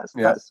feeling, but that's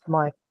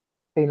my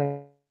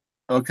feeling.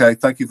 Okay,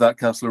 thank you for that,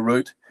 Councillor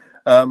Root.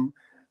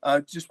 I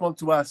just want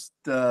to ask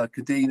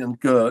Kadeen and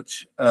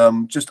Gertch,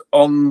 just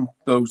on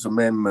those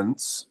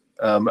amendments.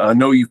 I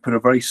know you've put a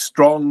very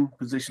strong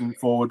position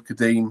forward,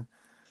 Kadeen,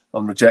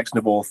 on rejection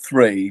of all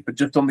three, but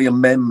just on the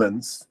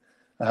amendments,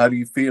 how do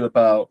you feel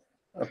about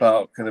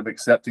kind of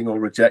accepting or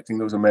rejecting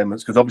those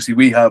amendments? Because obviously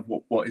we have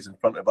what is in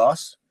front of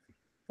us,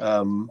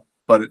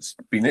 but it's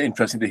been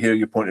interesting to hear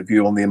your point of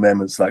view on the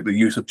amendments, like the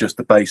use of just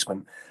the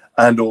basement,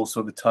 and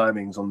also the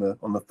timings on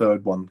the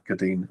third one,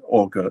 Kadeen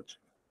or Gertch.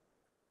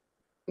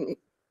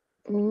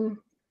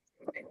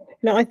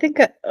 No, I think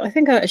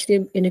I'm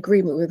actually in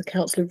agreement with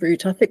Councillor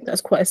Root. I think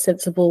that's quite a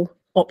sensible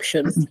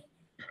option.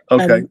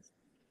 Okay.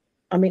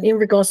 I mean, in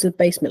regards to the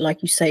basement,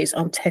 like you say, it's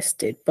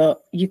untested,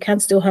 but you can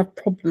still have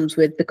problems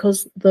with,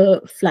 because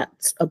the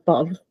flats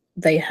above,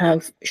 they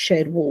have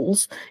shared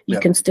walls. You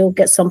can still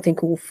get something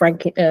called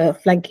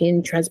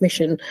flanking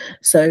transmission.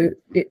 So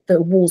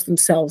the walls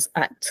themselves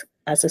act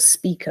as a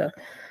speaker.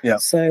 Yeah.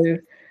 So.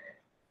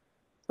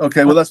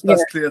 Okay, well, that's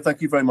clear.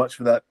 Thank you very much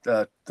for that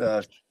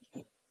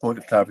point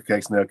of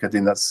clarification there,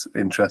 Kadeen. That's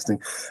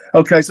interesting.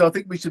 Okay, so I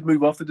think we should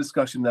move off the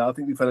discussion now. I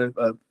think we've had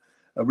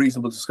a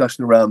reasonable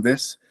discussion around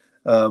this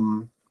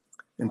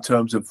in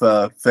terms of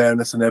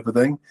fairness and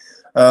everything.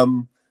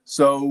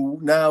 So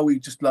now we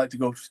just like to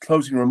go to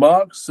closing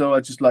remarks. So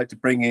I'd just like to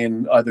bring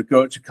in either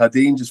Gertch or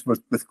Kadeen just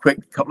with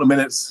quick couple of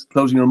minutes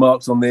closing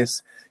remarks on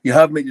this. You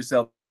have made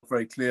yourself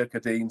very clear,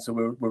 Kadeen,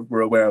 so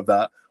we're aware of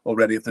that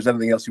already. If there's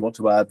anything else you want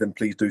to add, then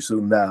please do so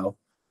now.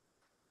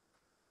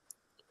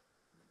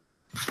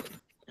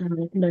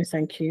 No,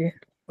 thank you.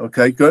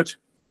 Okay, good.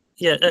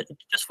 Yeah,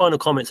 just final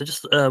comments. I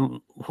just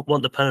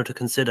want the panel to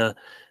consider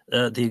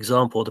the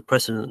example, the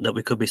precedent that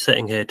we could be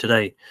setting here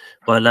today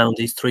by allowing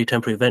these 3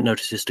 temporary event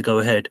notices to go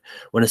ahead,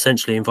 when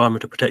essentially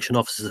environmental protection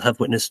officers have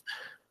witnessed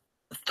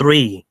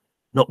 3,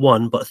 not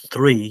 1, but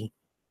 3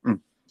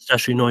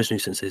 statutory noise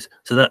nuisances.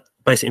 So that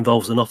basically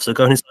involves an officer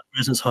going inside a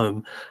resident's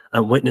home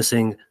and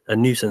witnessing a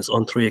nuisance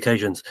on 3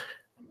 occasions.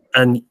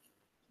 And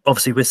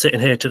obviously we're sitting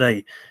here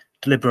today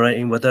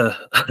deliberating whether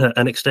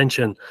an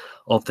extension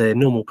of their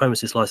normal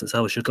premises license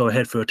hours should go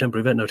ahead for a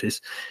temporary event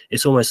notice.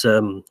 It's almost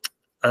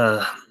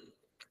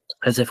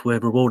as if we're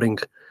rewarding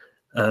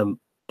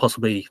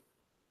possibly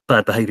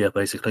bad behaviour,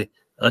 basically.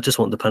 I just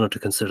want the panel to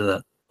consider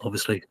that,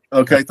 obviously.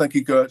 Okay, thank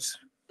you, Gertz.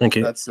 Thank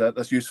you.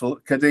 That's useful.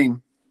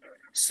 Kadeem.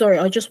 Sorry,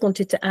 I just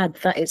wanted to add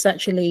that it's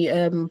actually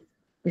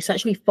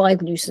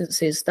 5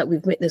 nuisances that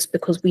we've witnessed,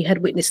 because we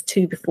had witnessed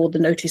 2 before the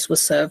notice was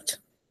served.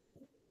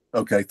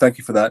 Okay, thank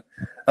you for that.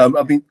 I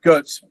mean,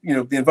 Gertz, you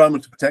know, the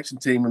Environmental Protection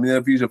Team, I mean,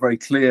 their views are very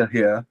clear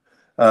here.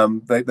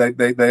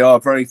 They are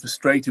very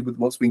frustrated with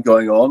what's been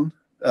going on,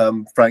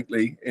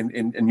 frankly,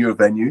 in your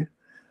venue.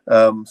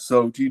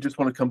 So do you just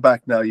want to come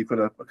back now? You've got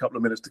a couple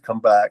of minutes to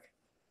come back.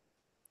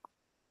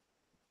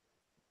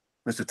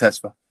 Mr.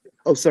 Tesfa.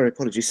 Oh, sorry,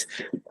 apologies.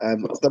 I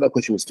thought that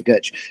question was for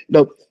Gertz.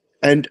 No,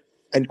 and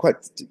quite,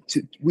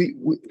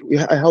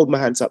 I hold my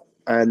hands up,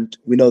 and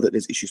we know that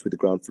there's issues with the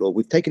ground floor.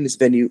 We've taken this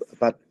venue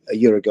about a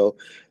year ago,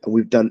 and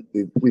we've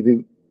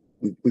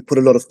put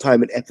a lot of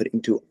time and effort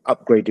into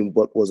upgrading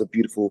what was a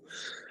beautiful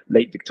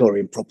late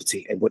Victorian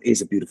property, and what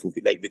is a beautiful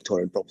late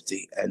Victorian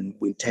property, and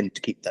we intend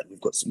to keep that. We've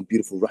got some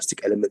beautiful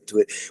rustic element to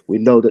it. We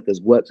know that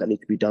there's work that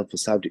need to be done for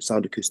sound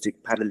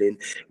acoustic paneling,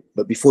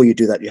 but before you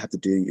do that, you have to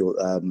do your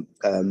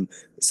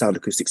sound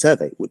acoustic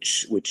survey,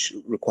 which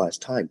requires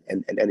time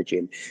and energy.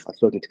 And I've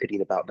spoken to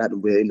Kadeen about that,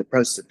 and we're in the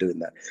process of doing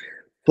that.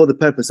 For the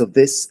purpose of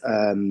this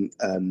 3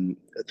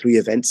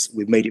 events,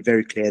 we've made it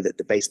very clear that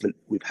the basement,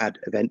 we've had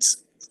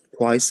events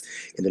twice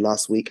in the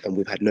last week, and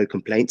we've had no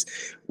complaints.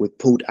 We've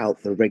pulled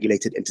out the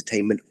regulated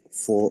entertainment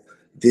for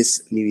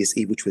this New Year's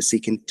Eve, which we're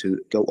seeking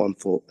to go on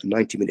for a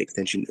 90-minute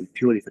extension, and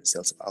purely for the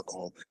sales of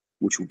alcohol,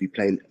 which will be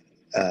playing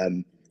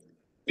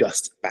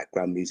just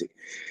background music.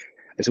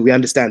 And so we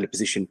understand the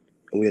position,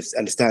 and we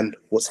understand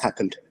what's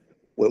happened,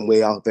 when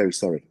we are very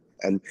sorry.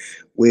 And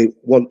we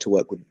want to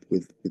work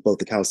with both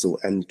the council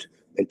and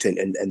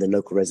the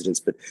local residents,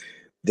 but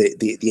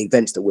the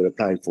events that we're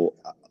applying for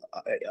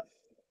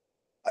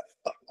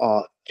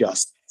are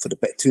just for the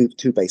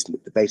two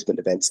basement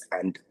events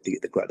and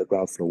the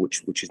ground floor,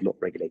 which is not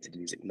regulated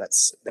music, and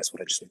that's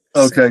what I just want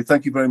to say. Okay,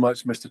 thank you very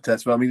much, Mr.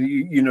 Tesfa. I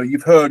mean, you know,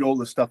 you've heard all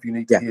the stuff you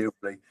need to hear.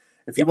 Really.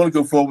 If you want to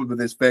go forward with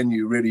this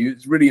venue, really,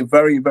 it's really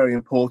very, very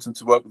important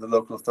to work with the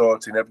local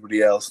authority and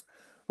everybody else,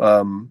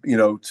 you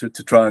know, to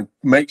try and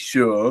make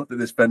sure that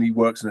this venue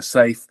works in a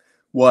safe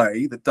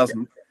way that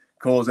doesn't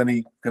cause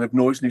any kind of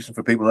noise nuisance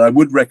for people. And I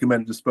would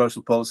recommend a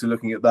dispersal policy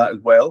looking at that as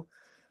well.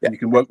 And you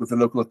can work with the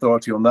local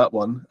authority on that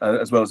one,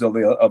 as well as all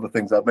the other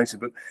things I've mentioned.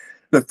 But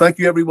look, thank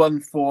you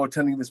everyone for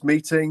attending this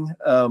meeting.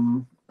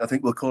 I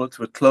think we'll call it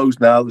to a close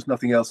now. There's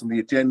nothing else on the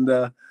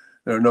agenda.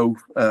 There are no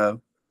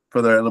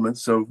further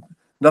elements, so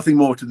nothing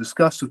more to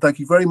discuss. So thank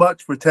you very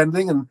much for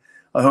attending, and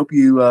I hope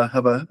you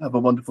have a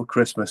wonderful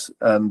Christmas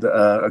and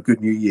a good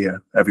New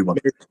Year, everyone.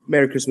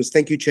 Merry Christmas.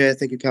 Thank you, Chair.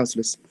 Thank you,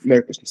 councillors.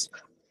 Merry Christmas.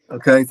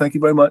 Okay, thank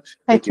you very much.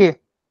 Thank you.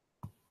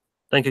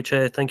 Thank you,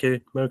 Chair. Thank you.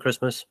 Merry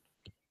Christmas.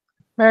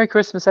 Merry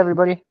Christmas,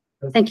 everybody.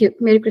 Thank you.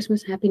 Merry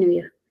Christmas. Happy New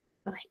Year.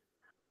 Bye.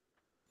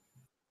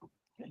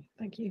 Okay,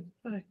 thank you.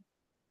 Bye.